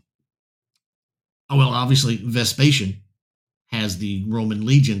 Obviously, Vespasian has the Roman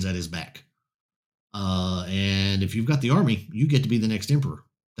legions at his back. And if you've got the army, you get to be the next emperor.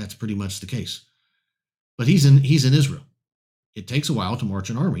 That's pretty much the case. But he's in Israel. It takes a while to march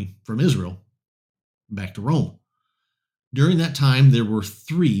an army from Israel back to Rome. During that time, there were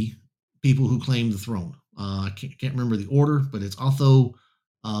 3 people who claimed the throne. I can't remember the order, but it's Otho,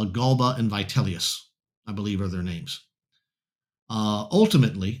 Galba, and Vitellius, I believe, are their names.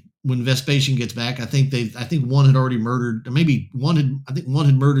 Ultimately, when Vespasian gets back, I think one had already murdered, or maybe one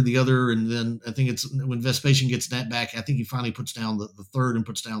had murdered the other, and then I think it's when Vespasian gets that back, I think he finally puts down the third and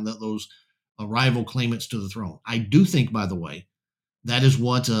puts down those rival claimants to the throne. I do think, by the way, that is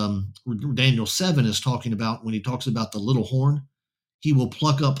what Daniel 7 is talking about when he talks about the little horn. He will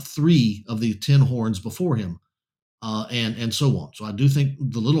pluck up 3 of the 10 horns before him, and so on. So I do think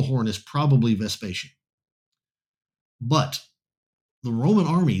the little horn is probably Vespasian. But the Roman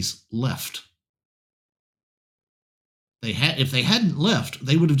armies left. If they hadn't left,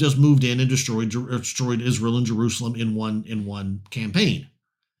 they would have just moved in and destroyed Israel and Jerusalem in one campaign.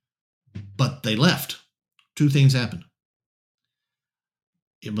 But they left. 2 things happened.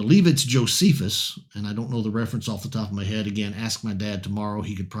 I believe it's Josephus, and I don't know the reference off the top of my head. Again, ask my dad tomorrow.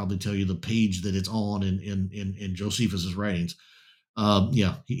 He could probably tell you the page that it's on in Josephus's writings.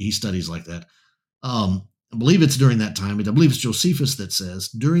 He studies like that. I believe it's during that time. I believe it's Josephus that says,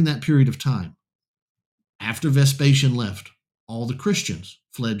 during that period of time, after Vespasian left, all the Christians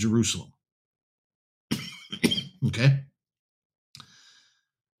fled Jerusalem. Okay?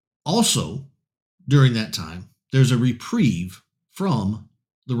 Also, during that time, there's a reprieve from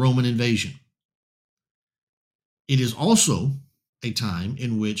the Roman invasion. It is also a time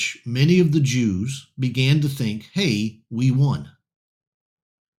in which many of the Jews began to think, hey, we won.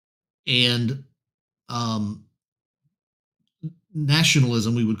 And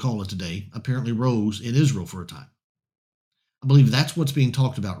nationalism, we would call it today, apparently rose in Israel for a time. I believe that's what's being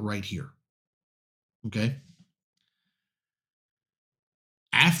talked about right here. Okay?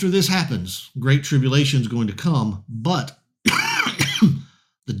 After this happens, great tribulation is going to come, but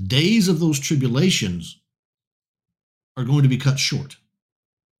the days of those tribulations are going to be cut short.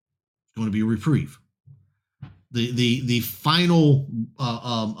 It's going to be a reprieve. The final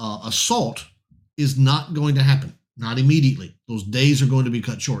assault is not going to happen, not immediately. Those days are going to be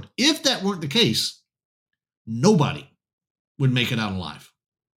cut short. If that weren't the case, nobody would make it out alive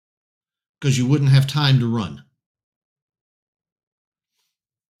because you wouldn't have time to run.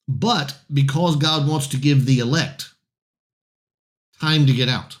 But because God wants to give the elect time to get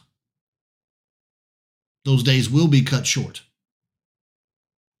out, those days will be cut short.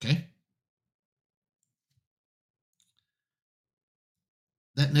 Okay?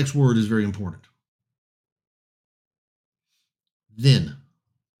 That next word is very important. Then.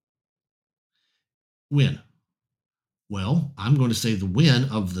 When? Well, I'm going to say the when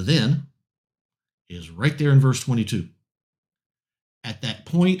of the then is right there in verse 22. At that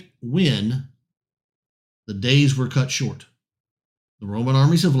point when the days were cut short, the Roman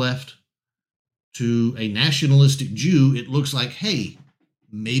armies have left. To a nationalistic Jew, it looks like, hey,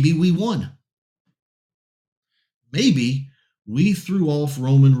 maybe we won. Maybe we threw off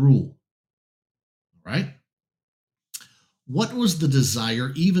Roman rule. Right? What was the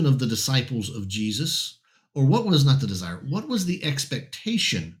desire even of the disciples of Jesus? Or what was not the desire? What was the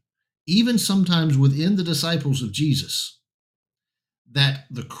expectation, even sometimes within the disciples of Jesus, that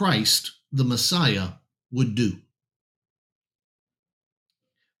the Christ, the Messiah, would do?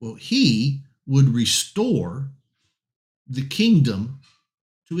 Well, he would restore the kingdom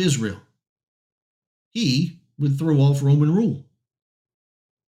to Israel. He would throw off Roman rule.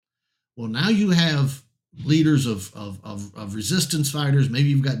 Well, now you have leaders of resistance fighters. Maybe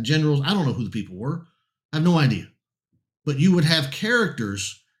you've got generals. I don't know who the people were. I have no idea. But you would have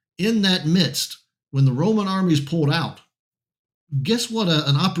characters in that midst when the Roman armies pulled out. Guess what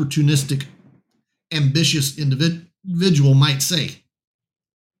an opportunistic, ambitious individual might say?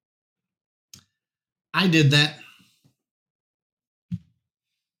 I did that.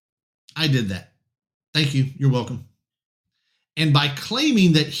 I did that. Thank you. You're welcome. And by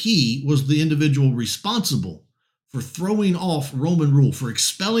claiming that he was the individual responsible for throwing off Roman rule, for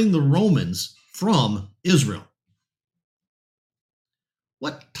expelling the Romans from Israel,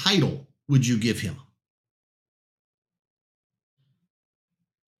 what title would you give him?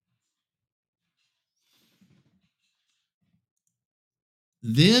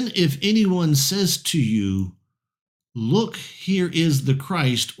 Then if anyone says to you, look, here is the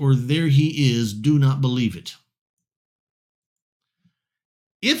Christ, or there he is, do not believe it.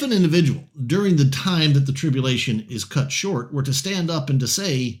 If an individual, during the time that the tribulation is cut short, were to stand up and to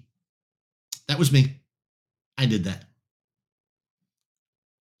say, that was me, I did that,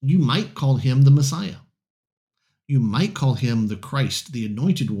 you might call him the Messiah. You might call him the Christ, the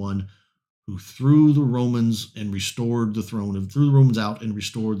anointed one who threw the Romans and restored the throne of, threw the Romans out and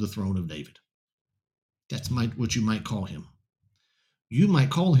restored the throne of David. That's what you might call him. You might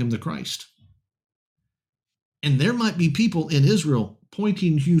call him the Christ. And there might be people in Israel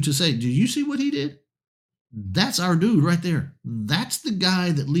pointing you to say, did you see what he did? That's our dude right there. That's the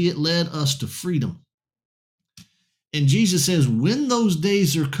guy that led us to freedom. And Jesus says, when those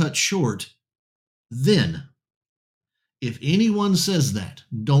days are cut short, then, if anyone says that,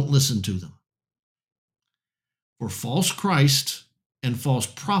 don't listen to them. For false Christ and false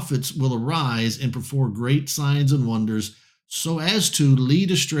prophets will arise and perform great signs and wonders, so as to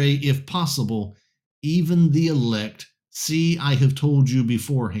lead astray, if possible, even the elect. See, I have told you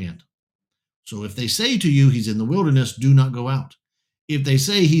beforehand. So if they say to you, he's in the wilderness, do not go out. If they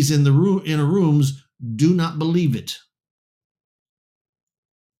say he's in the inner rooms, do not believe it.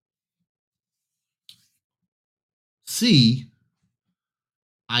 See,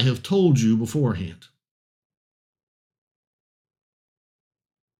 I have told you beforehand.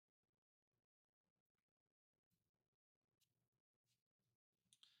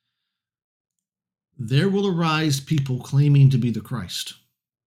 There will arise people claiming to be the Christ.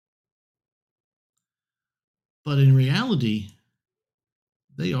 But in reality,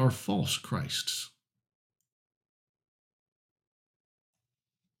 they are false Christs.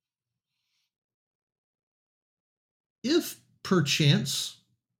 If perchance,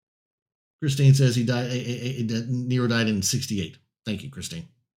 Christine says he died, Nero died in 68. Thank you, Christine.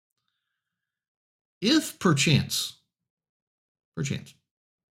 If perchance,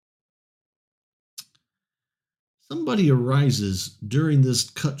 somebody arises during this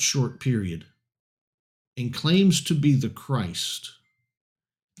cut short period and claims to be the Christ,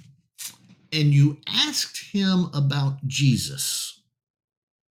 and you asked him about Jesus,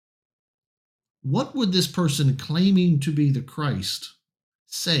 what would this person claiming to be the Christ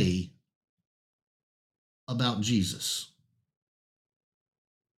say about Jesus?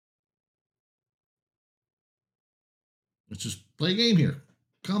 Let's just play a game here.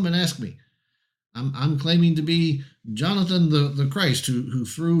 Come and ask me. I'm claiming to be Jonathan the Christ who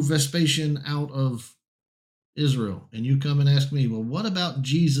threw Vespasian out of Israel. And you come and ask me, well, what about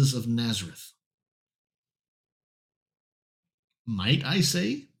Jesus of Nazareth? Might I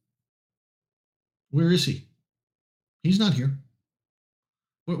say, where is he? He's not here.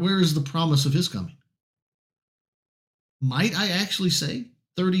 Where is the promise of his coming? Might I actually say,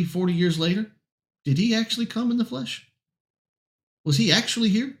 30, 40 years later, did he actually come in the flesh? Was he actually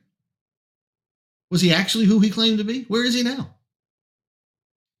here? Was he actually who he claimed to be? Where is he now?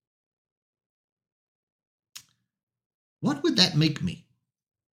 What would that make me?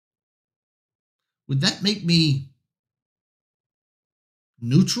 Would that make me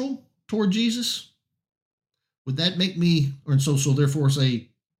neutral toward Jesus? Would that make me, or so therefore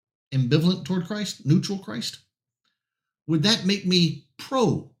say ambivalent toward Christ, neutral Christ? Would that make me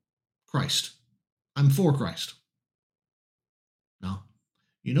pro Christ? I'm for Christ. No.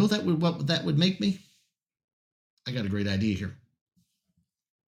 You know what that would make me? I got a great idea here.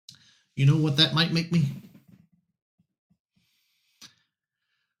 You know what that might make me?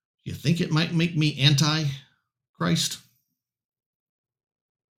 You think it might make me anti-Christ?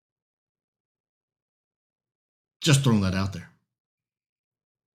 Just throwing that out there.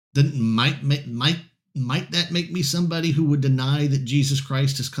 Then might that make me somebody who would deny that Jesus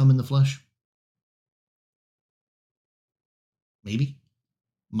Christ has come in the flesh? Maybe.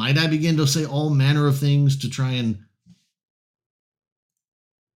 Might I begin to say all manner of things to try and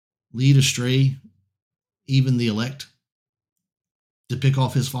lead astray even the elect, to pick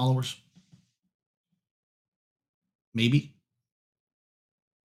off his followers? Maybe.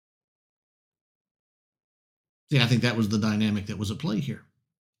 See, I think that was the dynamic that was at play here.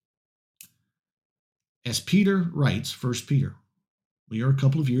 As Peter writes, 1 Peter, we are a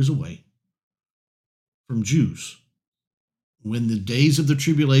couple of years away from Jews, when the days of the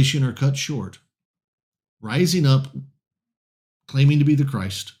tribulation are cut short, rising up, claiming to be the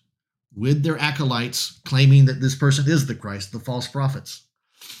Christ, with their acolytes claiming that this person is the Christ, the false prophets,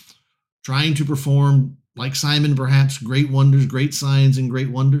 trying to perform, like Simon perhaps, great wonders, great signs, and great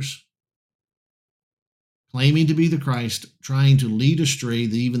wonders, claiming to be the Christ, trying to lead astray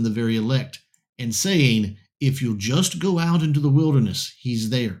even the very elect, and saying, If you'll just go out into the wilderness, he's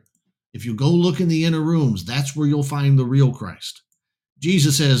there. If you go look in the inner rooms, that's where you'll find the real Christ.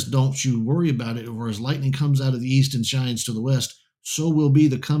 Jesus says, don't you worry about it, for as lightning comes out of the east and shines to the west, so will be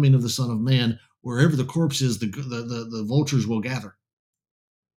the coming of the Son of Man. Wherever the corpse is, the vultures will gather.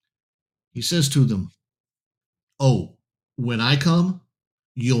 He says to them, oh, when I come,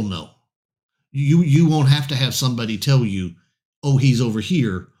 you'll know. You won't have to have somebody tell you, oh, he's over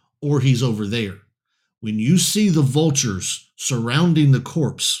here or he's over there. When you see the vultures surrounding the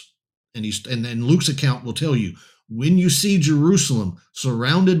corpse, and Luke's account will tell you, when you see Jerusalem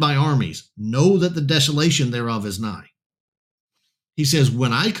surrounded by armies, know that the desolation thereof is nigh. He says,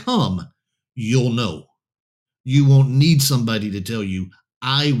 when I come, you'll know. You won't need somebody to tell you.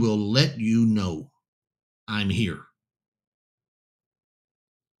 I will let you know I'm here.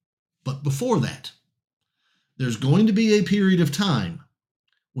 But before that, there's going to be a period of time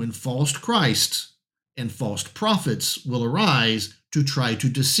when false Christs and false prophets will arise to try to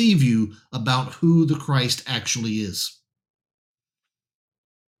deceive you about who the Christ actually is.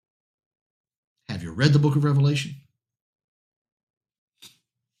 Have you read the book of Revelation?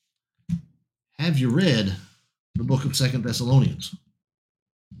 Have you read the book of 2 Thessalonians?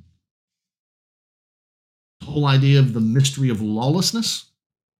 The whole idea of the mystery of lawlessness?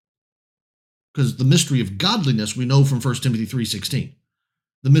 Because the mystery of godliness we know from 1 Timothy 3:16.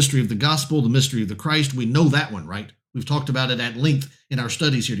 The mystery of the gospel, the mystery of the Christ, we know that one, right? We've talked about it at length in our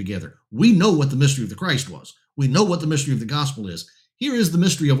studies here together. We know what the mystery of the Christ was. We know what the mystery of the gospel is. Here is the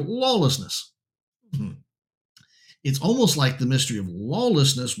mystery of lawlessness. It's almost like the mystery of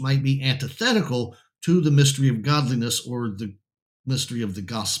lawlessness might be antithetical to the mystery of godliness or the mystery of the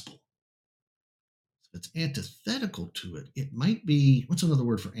gospel. It's antithetical to it. It might be, what's another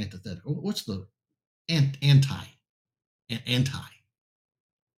word for antithetical? What's the anti? Anti.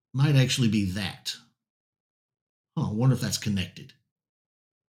 Might actually be that. I wonder if that's connected.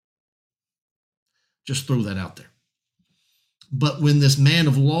 Just throw that out there. But when this man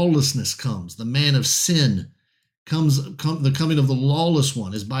of lawlessness comes, the man of sin the coming of the lawless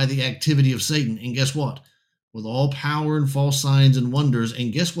one is by the activity of Satan. And guess what? With all power and false signs and wonders.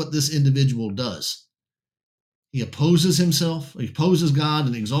 And guess what this individual does? He opposes himself, he opposes God,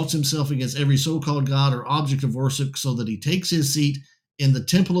 and exalts himself against every so-called God or object of worship, so that he takes his seat in the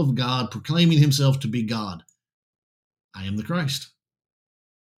temple of God, proclaiming himself to be God. I am the Christ.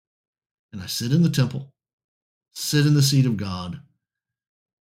 And I sit in the temple, sit in the seat of God,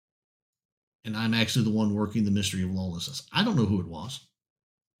 and I'm actually the one working the mystery of lawlessness. I don't know who it was,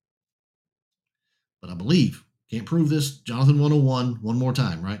 but I believe, can't prove this, Jonathan 101, one more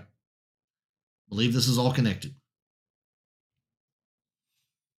time, right? Believe this is all connected.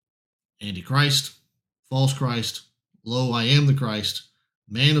 Antichrist, false Christ, lo, I am the Christ,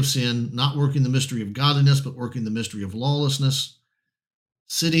 man of sin, not working the mystery of godliness, but working the mystery of lawlessness,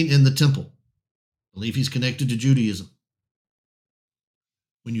 sitting in the temple. Believe he's connected to Judaism.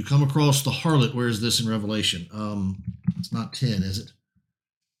 When you come across the harlot, where is this in Revelation? It's not 10, is it?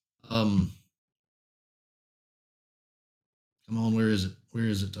 Come on, where is it? Where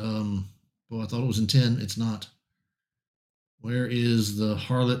is it? I thought it was in 10. It's not. Where is the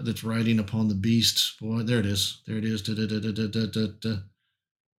harlot that's riding upon the beast? Boy, there it is. There it is.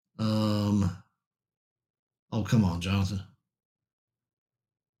 Oh, come on, Jonathan.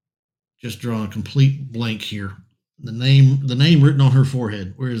 Just drawing a complete blank here. The name written on her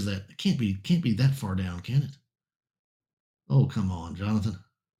forehead. Where is that? It can't be that far down, can it? Oh, come on, Jonathan.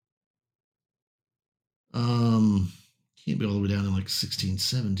 Can't be all the way down in like 16,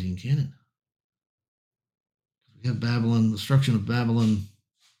 17, can it? We have Babylon, the destruction of Babylon.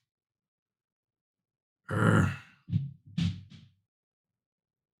 There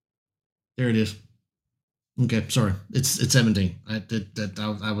it is. Okay, sorry. It's 17.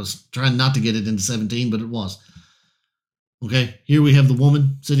 I was trying not to get it into 17, but it was. Okay, here we have the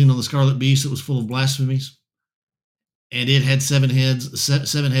woman sitting on the scarlet beast that was full of blasphemies, and it had 7 heads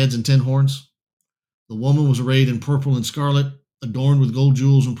and 10 horns. The woman was arrayed in purple and scarlet, adorned with gold,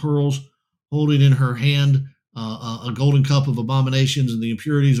 jewels, and pearls, holding in her hand a golden cup of abominations and the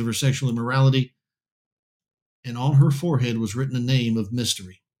impurities of her sexual immorality. And on her forehead was written a name of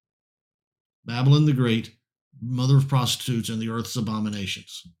mystery: Babylon the Great, mother of prostitutes and the earth's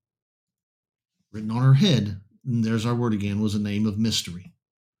abominations. Written on her head, and there's our word again, was a name of mystery.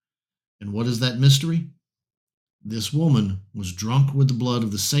 And what is that mystery? This woman was drunk with the blood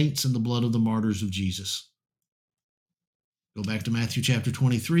of the saints and the blood of the martyrs of Jesus. Go back to Matthew chapter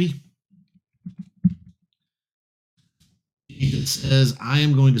 23. It says, I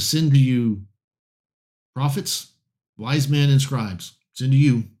am going to send to you prophets, wise men, and scribes. Send to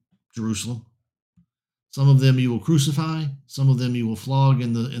you, Jerusalem. Some of them you will crucify, some of them you will flog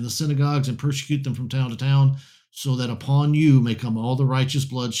in the synagogues and persecute them from town to town, so that upon you may come all the righteous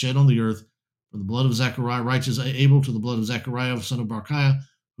blood shed on the earth, from the blood of Zechariah, righteous Abel, to the blood of Zechariah, son of Barchiah,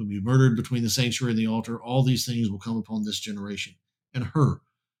 whom you murdered between the sanctuary and the altar. All these things will come upon this generation. And her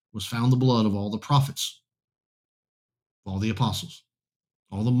was found the blood of all the prophets, all the apostles,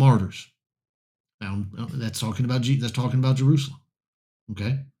 all the martyrs. Found that's talking about that's talking about Jerusalem.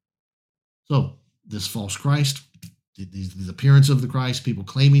 Okay, so this false Christ, the appearance of the Christ, people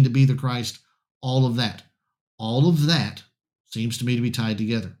claiming to be the Christ, all of that seems to me to be tied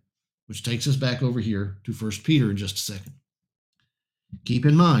together, which takes us back over here to 1 Peter in just a second. Keep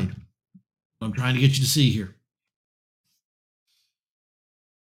in mind what I'm trying to get you to see here.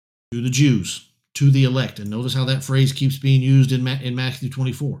 To the Jews, to the elect, and notice how that phrase keeps being used in Matthew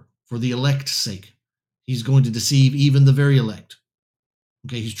 24, for the elect's sake. He's going to deceive even the very elect.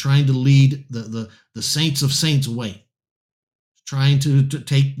 Okay, he's trying to lead the saints of saints away. He's trying to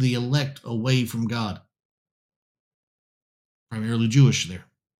take the elect away from God. Primarily Jewish there.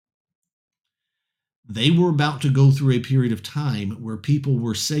 They were about to go through a period of time where people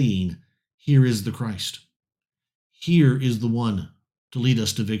were saying, here is the Christ. Here is the one to lead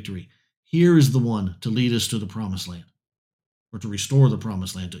us to victory. Here is the one to lead us to the promised land, or to restore the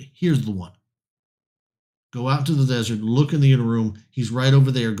promised land. Here's the one. Go out to the desert, look in the inner room. He's right over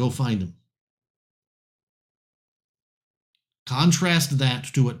there. Go find him. Contrast that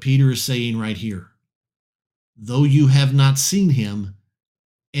to what Peter is saying right here. Though you have not seen him,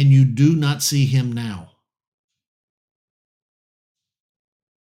 and you do not see him now.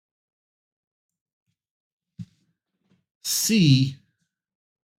 See,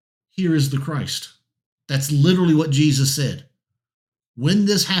 here is the Christ. That's literally what Jesus said. When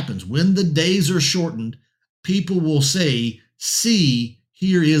this happens, when the days are shortened, people will say, see,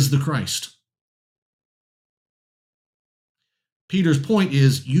 here is the Christ. Peter's point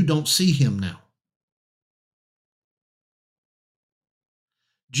is, you don't see him now.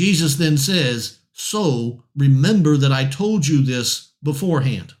 Jesus then says, so remember that I told you this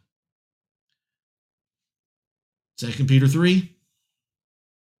beforehand. 2 Peter 3.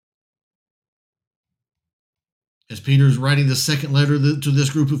 As Peter's writing the second letter to this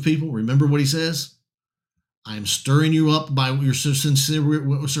group of people, remember what he says? I am stirring you up by your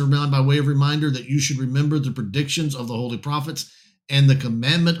sincere sermon by way of reminder that you should remember the predictions of the holy prophets and the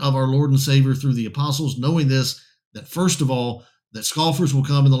commandment of our Lord and Savior through the apostles, knowing this, that first of all, that scoffers will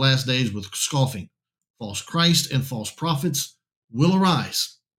come in the last days with scoffing. False Christ and false prophets will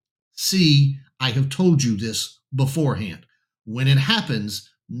arise. See, I have told you this beforehand. When it happens,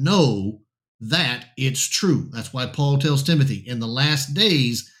 know that it's true. That's why Paul tells Timothy, in the last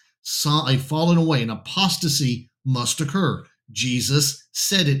days, a falling away, an apostasy must occur. Jesus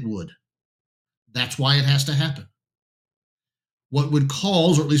said it would. That's why it has to happen. What would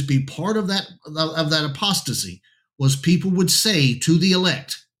cause, or at least be part of that apostasy, was people would say to the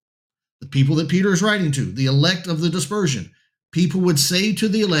elect, the people that Peter is writing to, the elect of the dispersion, people would say to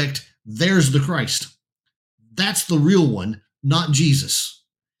the elect, there's the Christ. That's the real one, not Jesus.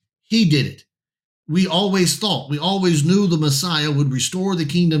 He did it. We always knew the Messiah would restore the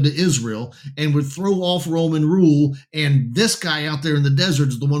kingdom to Israel and would throw off Roman rule, and this guy out there in the desert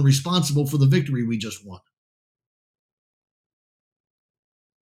is the one responsible for the victory we just won.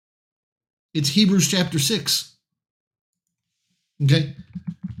 It's Hebrews chapter 6. Okay?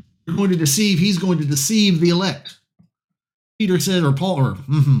 He's going to deceive the elect. Peter said, or Paul, or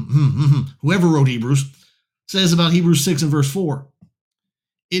whoever wrote Hebrews, says about Hebrews 6 and verse 4.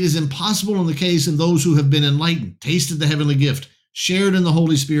 It is impossible in the case of those who have been enlightened, tasted the heavenly gift, shared in the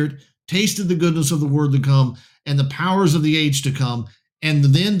Holy Spirit, tasted the goodness of the word to come, and the powers of the age to come, and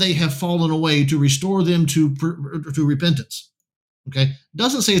then they have fallen away, to restore them to repentance. Okay? It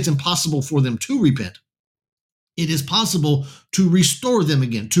doesn't say it's impossible for them to repent. It is possible to restore them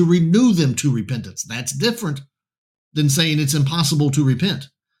again, to renew them to repentance. That's different than saying it's impossible to repent.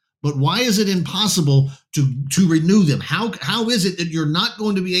 But why is it impossible to renew them? How is it that you're not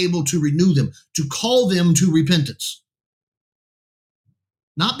going to be able to renew them, to call them to repentance?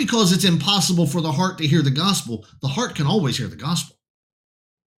 Not because it's impossible for the heart to hear the gospel. The heart can always hear the gospel.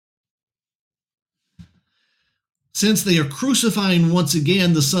 Since they are crucifying once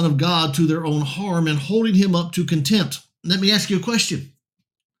again the Son of God to their own harm and holding him up to contempt. Let me ask you a question.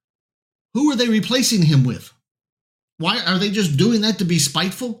 Who are they replacing him with? Why are they just doing that to be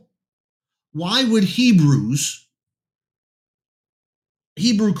spiteful? Why would Hebrew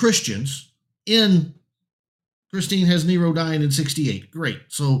Christians in Christine has Nero dying in 68. Great.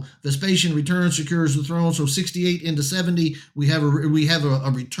 So Vespasian returns, secures the throne. So 68 into 70, we have a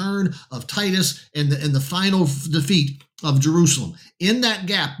return of Titus and the final defeat of Jerusalem. In that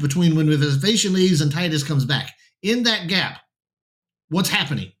gap between when Vespasian leaves and Titus comes back, in that gap, what's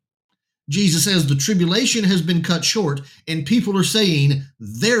happening? Jesus says the tribulation has been cut short, and people are saying,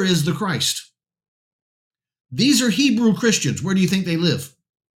 there is the Christ. These are Hebrew Christians. Where do you think they live?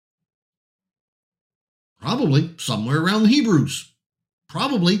 Probably somewhere around the Hebrews.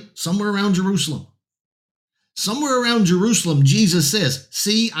 Probably somewhere around Jerusalem. Somewhere around Jerusalem, Jesus says,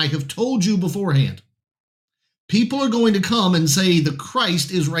 see, I have told you beforehand. People are going to come and say the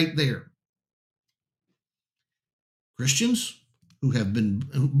Christ is right there. Christians who have been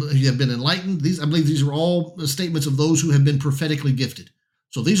enlightened, I believe these are all statements of those who have been prophetically gifted.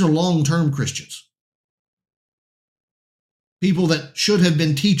 So these are long-term Christians. People that should have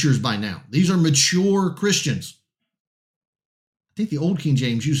been teachers by now. These are mature Christians. I think the Old King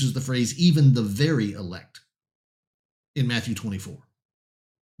James uses the phrase, even the very elect, in Matthew 24.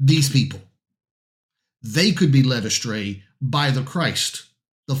 These people, they could be led astray by the Christ,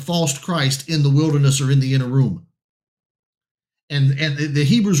 the false Christ in the wilderness or in the inner room. And the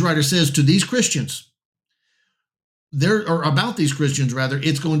Hebrews writer says to these Christians,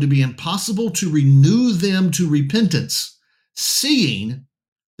 it's going to be impossible to renew them to repentance, seeing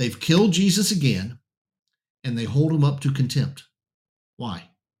they've killed Jesus again and they hold him up to contempt. Why?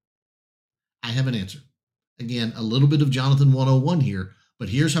 I have an answer. Again, a little bit of Jonathan 101 here, but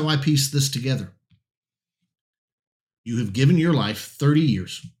here's how I piece this together. You have given your life 30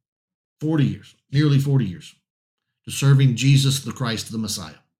 years, 40 years, nearly 40 years, to serving Jesus the Christ, the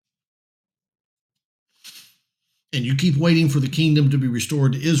Messiah. And you keep waiting for the kingdom to be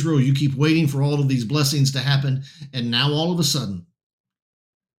restored to Israel. You keep waiting for all of these blessings to happen. And now all of a sudden,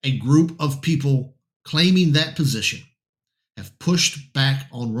 a group of people claiming that position have pushed back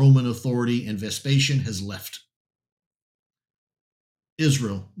on Roman authority, and Vespasian has left.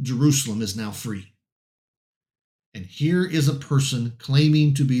 Israel, Jerusalem, is now free. And here is a person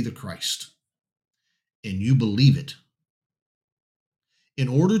claiming to be the Christ. And you believe it. In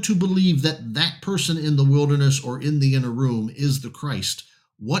order to believe that that person in the wilderness or in the inner room is the Christ,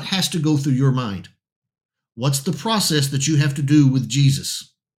 what has to go through your mind? What's the process that you have to do with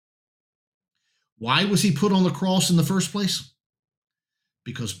Jesus? Why was he put on the cross in the first place?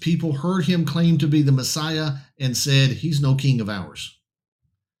 Because people heard him claim to be the Messiah and said, he's no king of ours.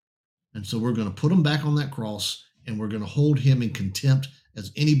 And so we're going to put him back on that cross, and we're going to hold him in contempt,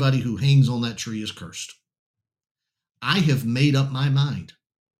 as anybody who hangs on that tree is cursed. I have made up my mind.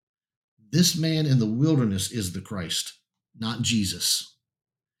 This man in the wilderness is the Christ, not Jesus.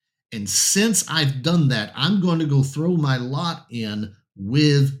 And since I've done that, I'm going to go throw my lot in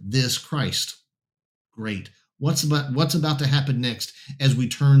with this Christ. Great. What's about to happen next as we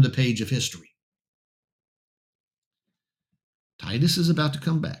turn the page of history? Titus is about to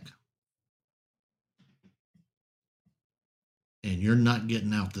come back. And you're not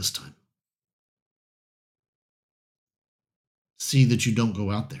getting out this time. See that you don't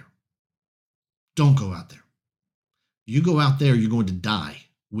go out there. Don't go out there. You go out there, you're going to die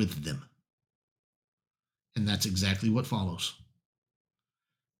with them. And that's exactly what follows.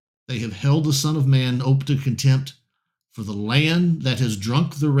 They have held the Son of Man open to contempt for the land that has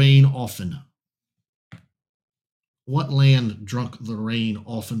drunk the rain often. What land drunk the rain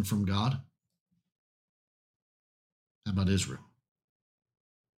often from God? How about Israel?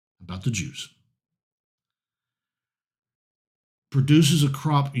 How about the Jews? Produces a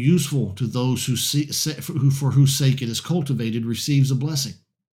crop useful to those for whose sake it is cultivated, receives a blessing.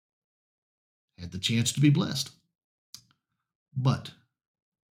 Had the chance to be blessed. But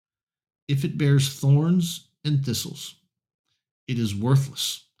if it bears thorns and thistles, it is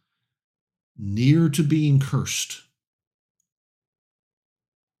worthless, near to being cursed.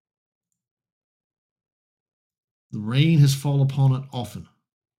 The rain has fallen upon it often.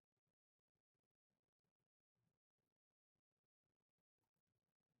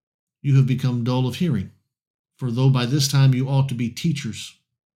 You have become dull of hearing, for though by this time you ought to be teachers,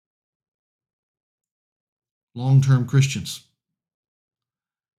 long-term Christians,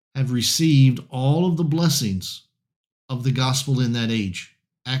 have received all of the blessings of the gospel in that age.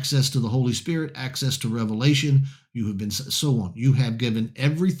 Access to the Holy Spirit, access to revelation, you have been so on. You have given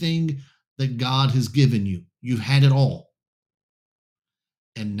everything that God has given you. You've had it all.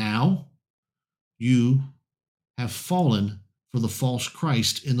 And now you have fallen for the false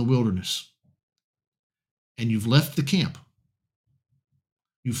Christ in the wilderness. And you've left the camp.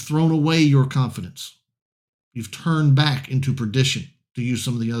 You've thrown away your confidence. You've turned back into perdition, to use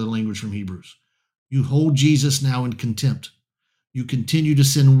some of the other language from Hebrews. You hold Jesus now in contempt. You continue to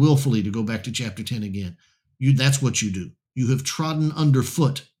sin willfully, to go back to chapter 10 again. That's what you do. You have trodden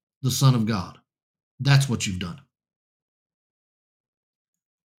underfoot the Son of God. That's what you've done.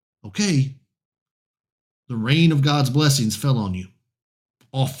 Okay, the rain of God's blessings fell on you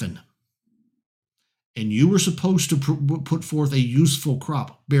often. And you were supposed to put forth a useful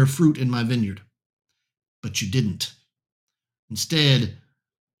crop, bear fruit in my vineyard. But you didn't. Instead,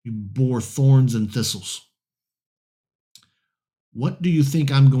 you bore thorns and thistles. What do you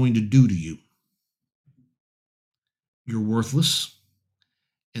think I'm going to do to you? You're worthless,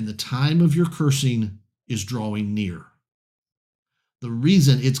 and the time of your cursing is drawing near. The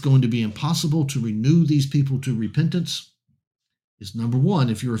reason it's going to be impossible to renew these people to repentance is, number one,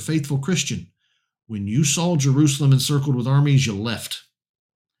 if you're a faithful Christian, when you saw Jerusalem encircled with armies, you left.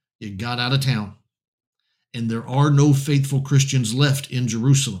 You got out of town. And there are no faithful Christians left in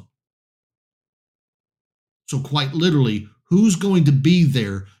Jerusalem. So quite literally, who's going to be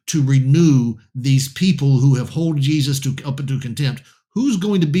there to renew these people who have held Jesus up into contempt? Who's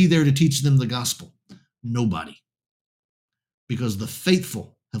going to be there to teach them the gospel? Nobody. Because the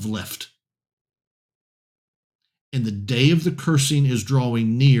faithful have left. And the day of the cursing is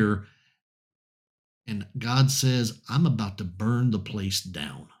drawing near. And God says, I'm about to burn the place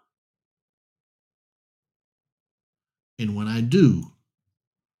down. And when I do,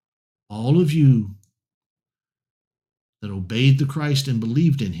 all of you that obeyed the Christ and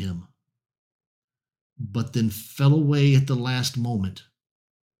believed in him, but then fell away at the last moment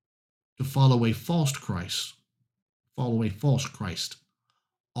to follow a false Christ, all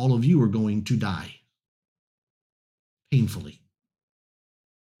of you are going to die painfully.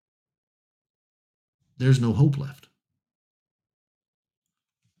 There's no hope left.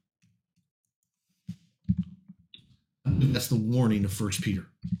 That's the warning of 1 Peter.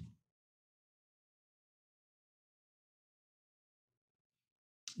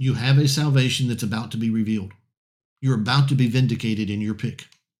 You have a salvation that's about to be revealed. You're about to be vindicated in your pick.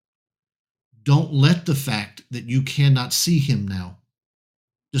 Don't let the fact that you cannot see him now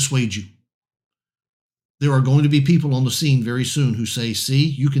dissuade you. There are going to be people on the scene very soon who say, see,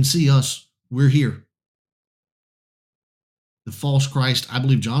 you can see us. We're here. The false Christ, I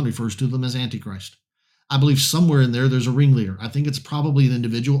believe John refers to them as Antichrist. I believe somewhere in there's a ringleader. I think it's probably an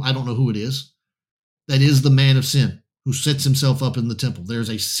individual. I don't know who it is. That is the man of sin who sets himself up in the temple. There's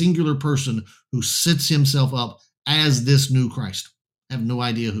a singular person who sets himself up as this new Christ. I have no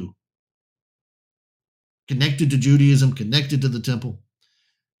idea who. Connected to Judaism, connected to the temple.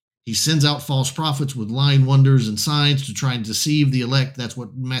 He sends out false prophets with lying wonders and signs to try and deceive the elect. That's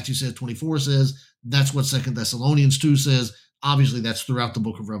what Matthew 24 says. That's what 2 Thessalonians 2 says. Obviously, that's throughout the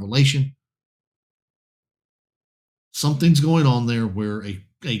book of Revelation. Something's going on there where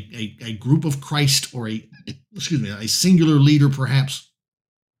a group of Christ, or a singular leader perhaps,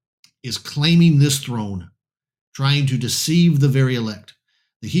 is claiming this throne, trying to deceive the very elect.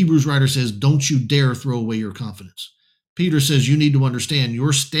 The Hebrews writer says, don't you dare throw away your confidence. Peter says you need to understand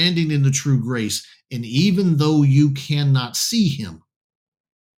you're standing in the true grace, and even though you cannot see him,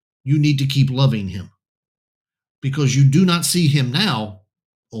 you need to keep loving him. Because you do not see him now,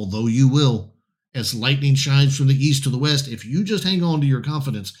 although you will. As lightning shines from the east to the west, if you just hang on to your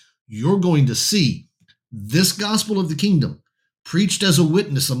confidence, you're going to see this gospel of the kingdom preached as a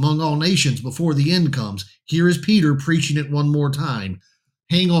witness among all nations before the end comes. Here is Peter preaching it one more time.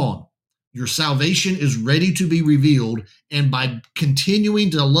 Hang on. Your salvation is ready to be revealed, and by continuing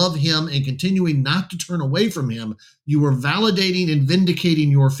to love him and continuing not to turn away from him, you are validating and vindicating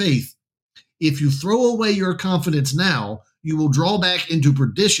your faith. If you throw away your confidence now, you will draw back into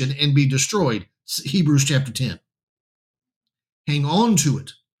perdition and be destroyed. Hebrews chapter 10. Hang on to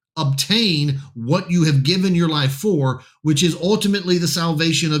it. Obtain what you have given your life for, which is ultimately the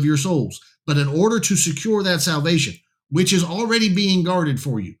salvation of your souls. But in order to secure that salvation, which is already being guarded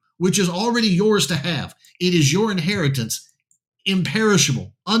for you, which is already yours to have, it is your inheritance,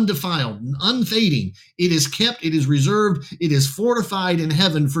 imperishable, undefiled, unfading. It is kept, it is reserved, it is fortified in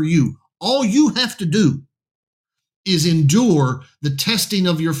heaven for you. All you have to do is endure the testing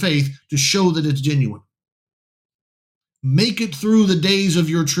of your faith to show that it's genuine. Make it through the days of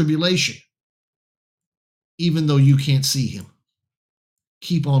your tribulation, even though you can't see him.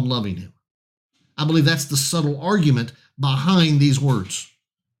 Keep on loving him. I believe that's the subtle argument behind these words.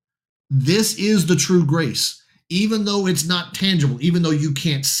 This is the true grace. Even though it's not tangible, even though you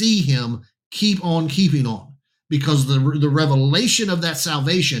can't see him, keep on keeping on. Because the revelation of that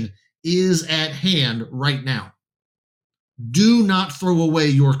salvation is at hand right now. Do not throw away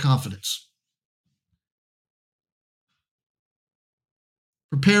your confidence.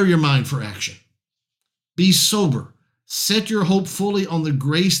 Prepare your mind for action. Be sober. Set your hope fully on the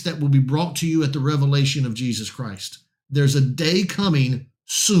grace that will be brought to you at the revelation of Jesus Christ. There's a day coming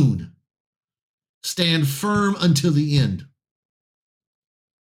soon. Stand firm until the end.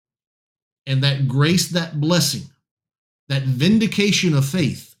 And that grace, that blessing, that vindication of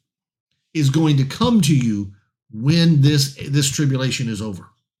faith is going to come to you when this tribulation is over.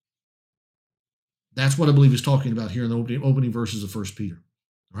 That's what I believe he's talking about here in the opening verses of 1 Peter.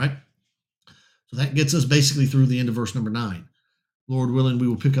 All right? So that gets us basically through the end of verse number 9. Lord willing, we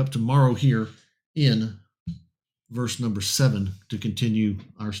will pick up tomorrow here in verse number 7 to continue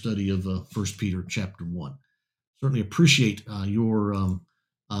our study of 1 Peter chapter 1. Certainly appreciate your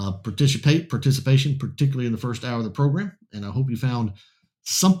participation, particularly in the first hour of the program, and I hope you found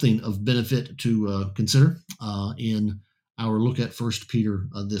something of benefit to consider in our look at 1 Peter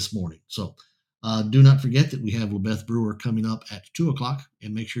this morning. So do not forget that we have Labeth Brewer coming up at 2 o'clock,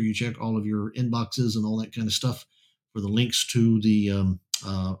 and make sure you check all of your inboxes and all that kind of stuff for the links to the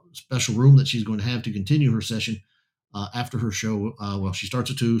special room that she's going to have to continue her session after her show. Well, she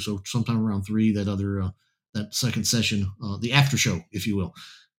starts at 2, so sometime around 3, that second session, the after show, if you will,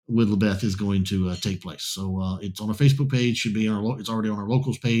 with Labeth is going to take place. So it's on our Facebook page. Should be on it's already on our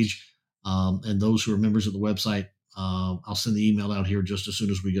locals page, and those who are members of the website, I'll send the email out here just as soon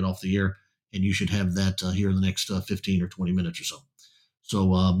as we get off the air, and you should have that here in the next 15 or 20 minutes or so.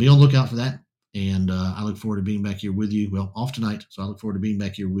 So be on the lookout for that, and I look forward to being back here with you. Well, off tonight, so I look forward to being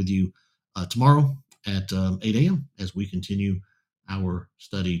back here with you tomorrow at 8 a.m. as we continue our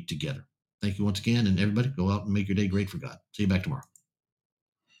study together. Thank you once again, and everybody, go out and make your day great for God. See you back tomorrow.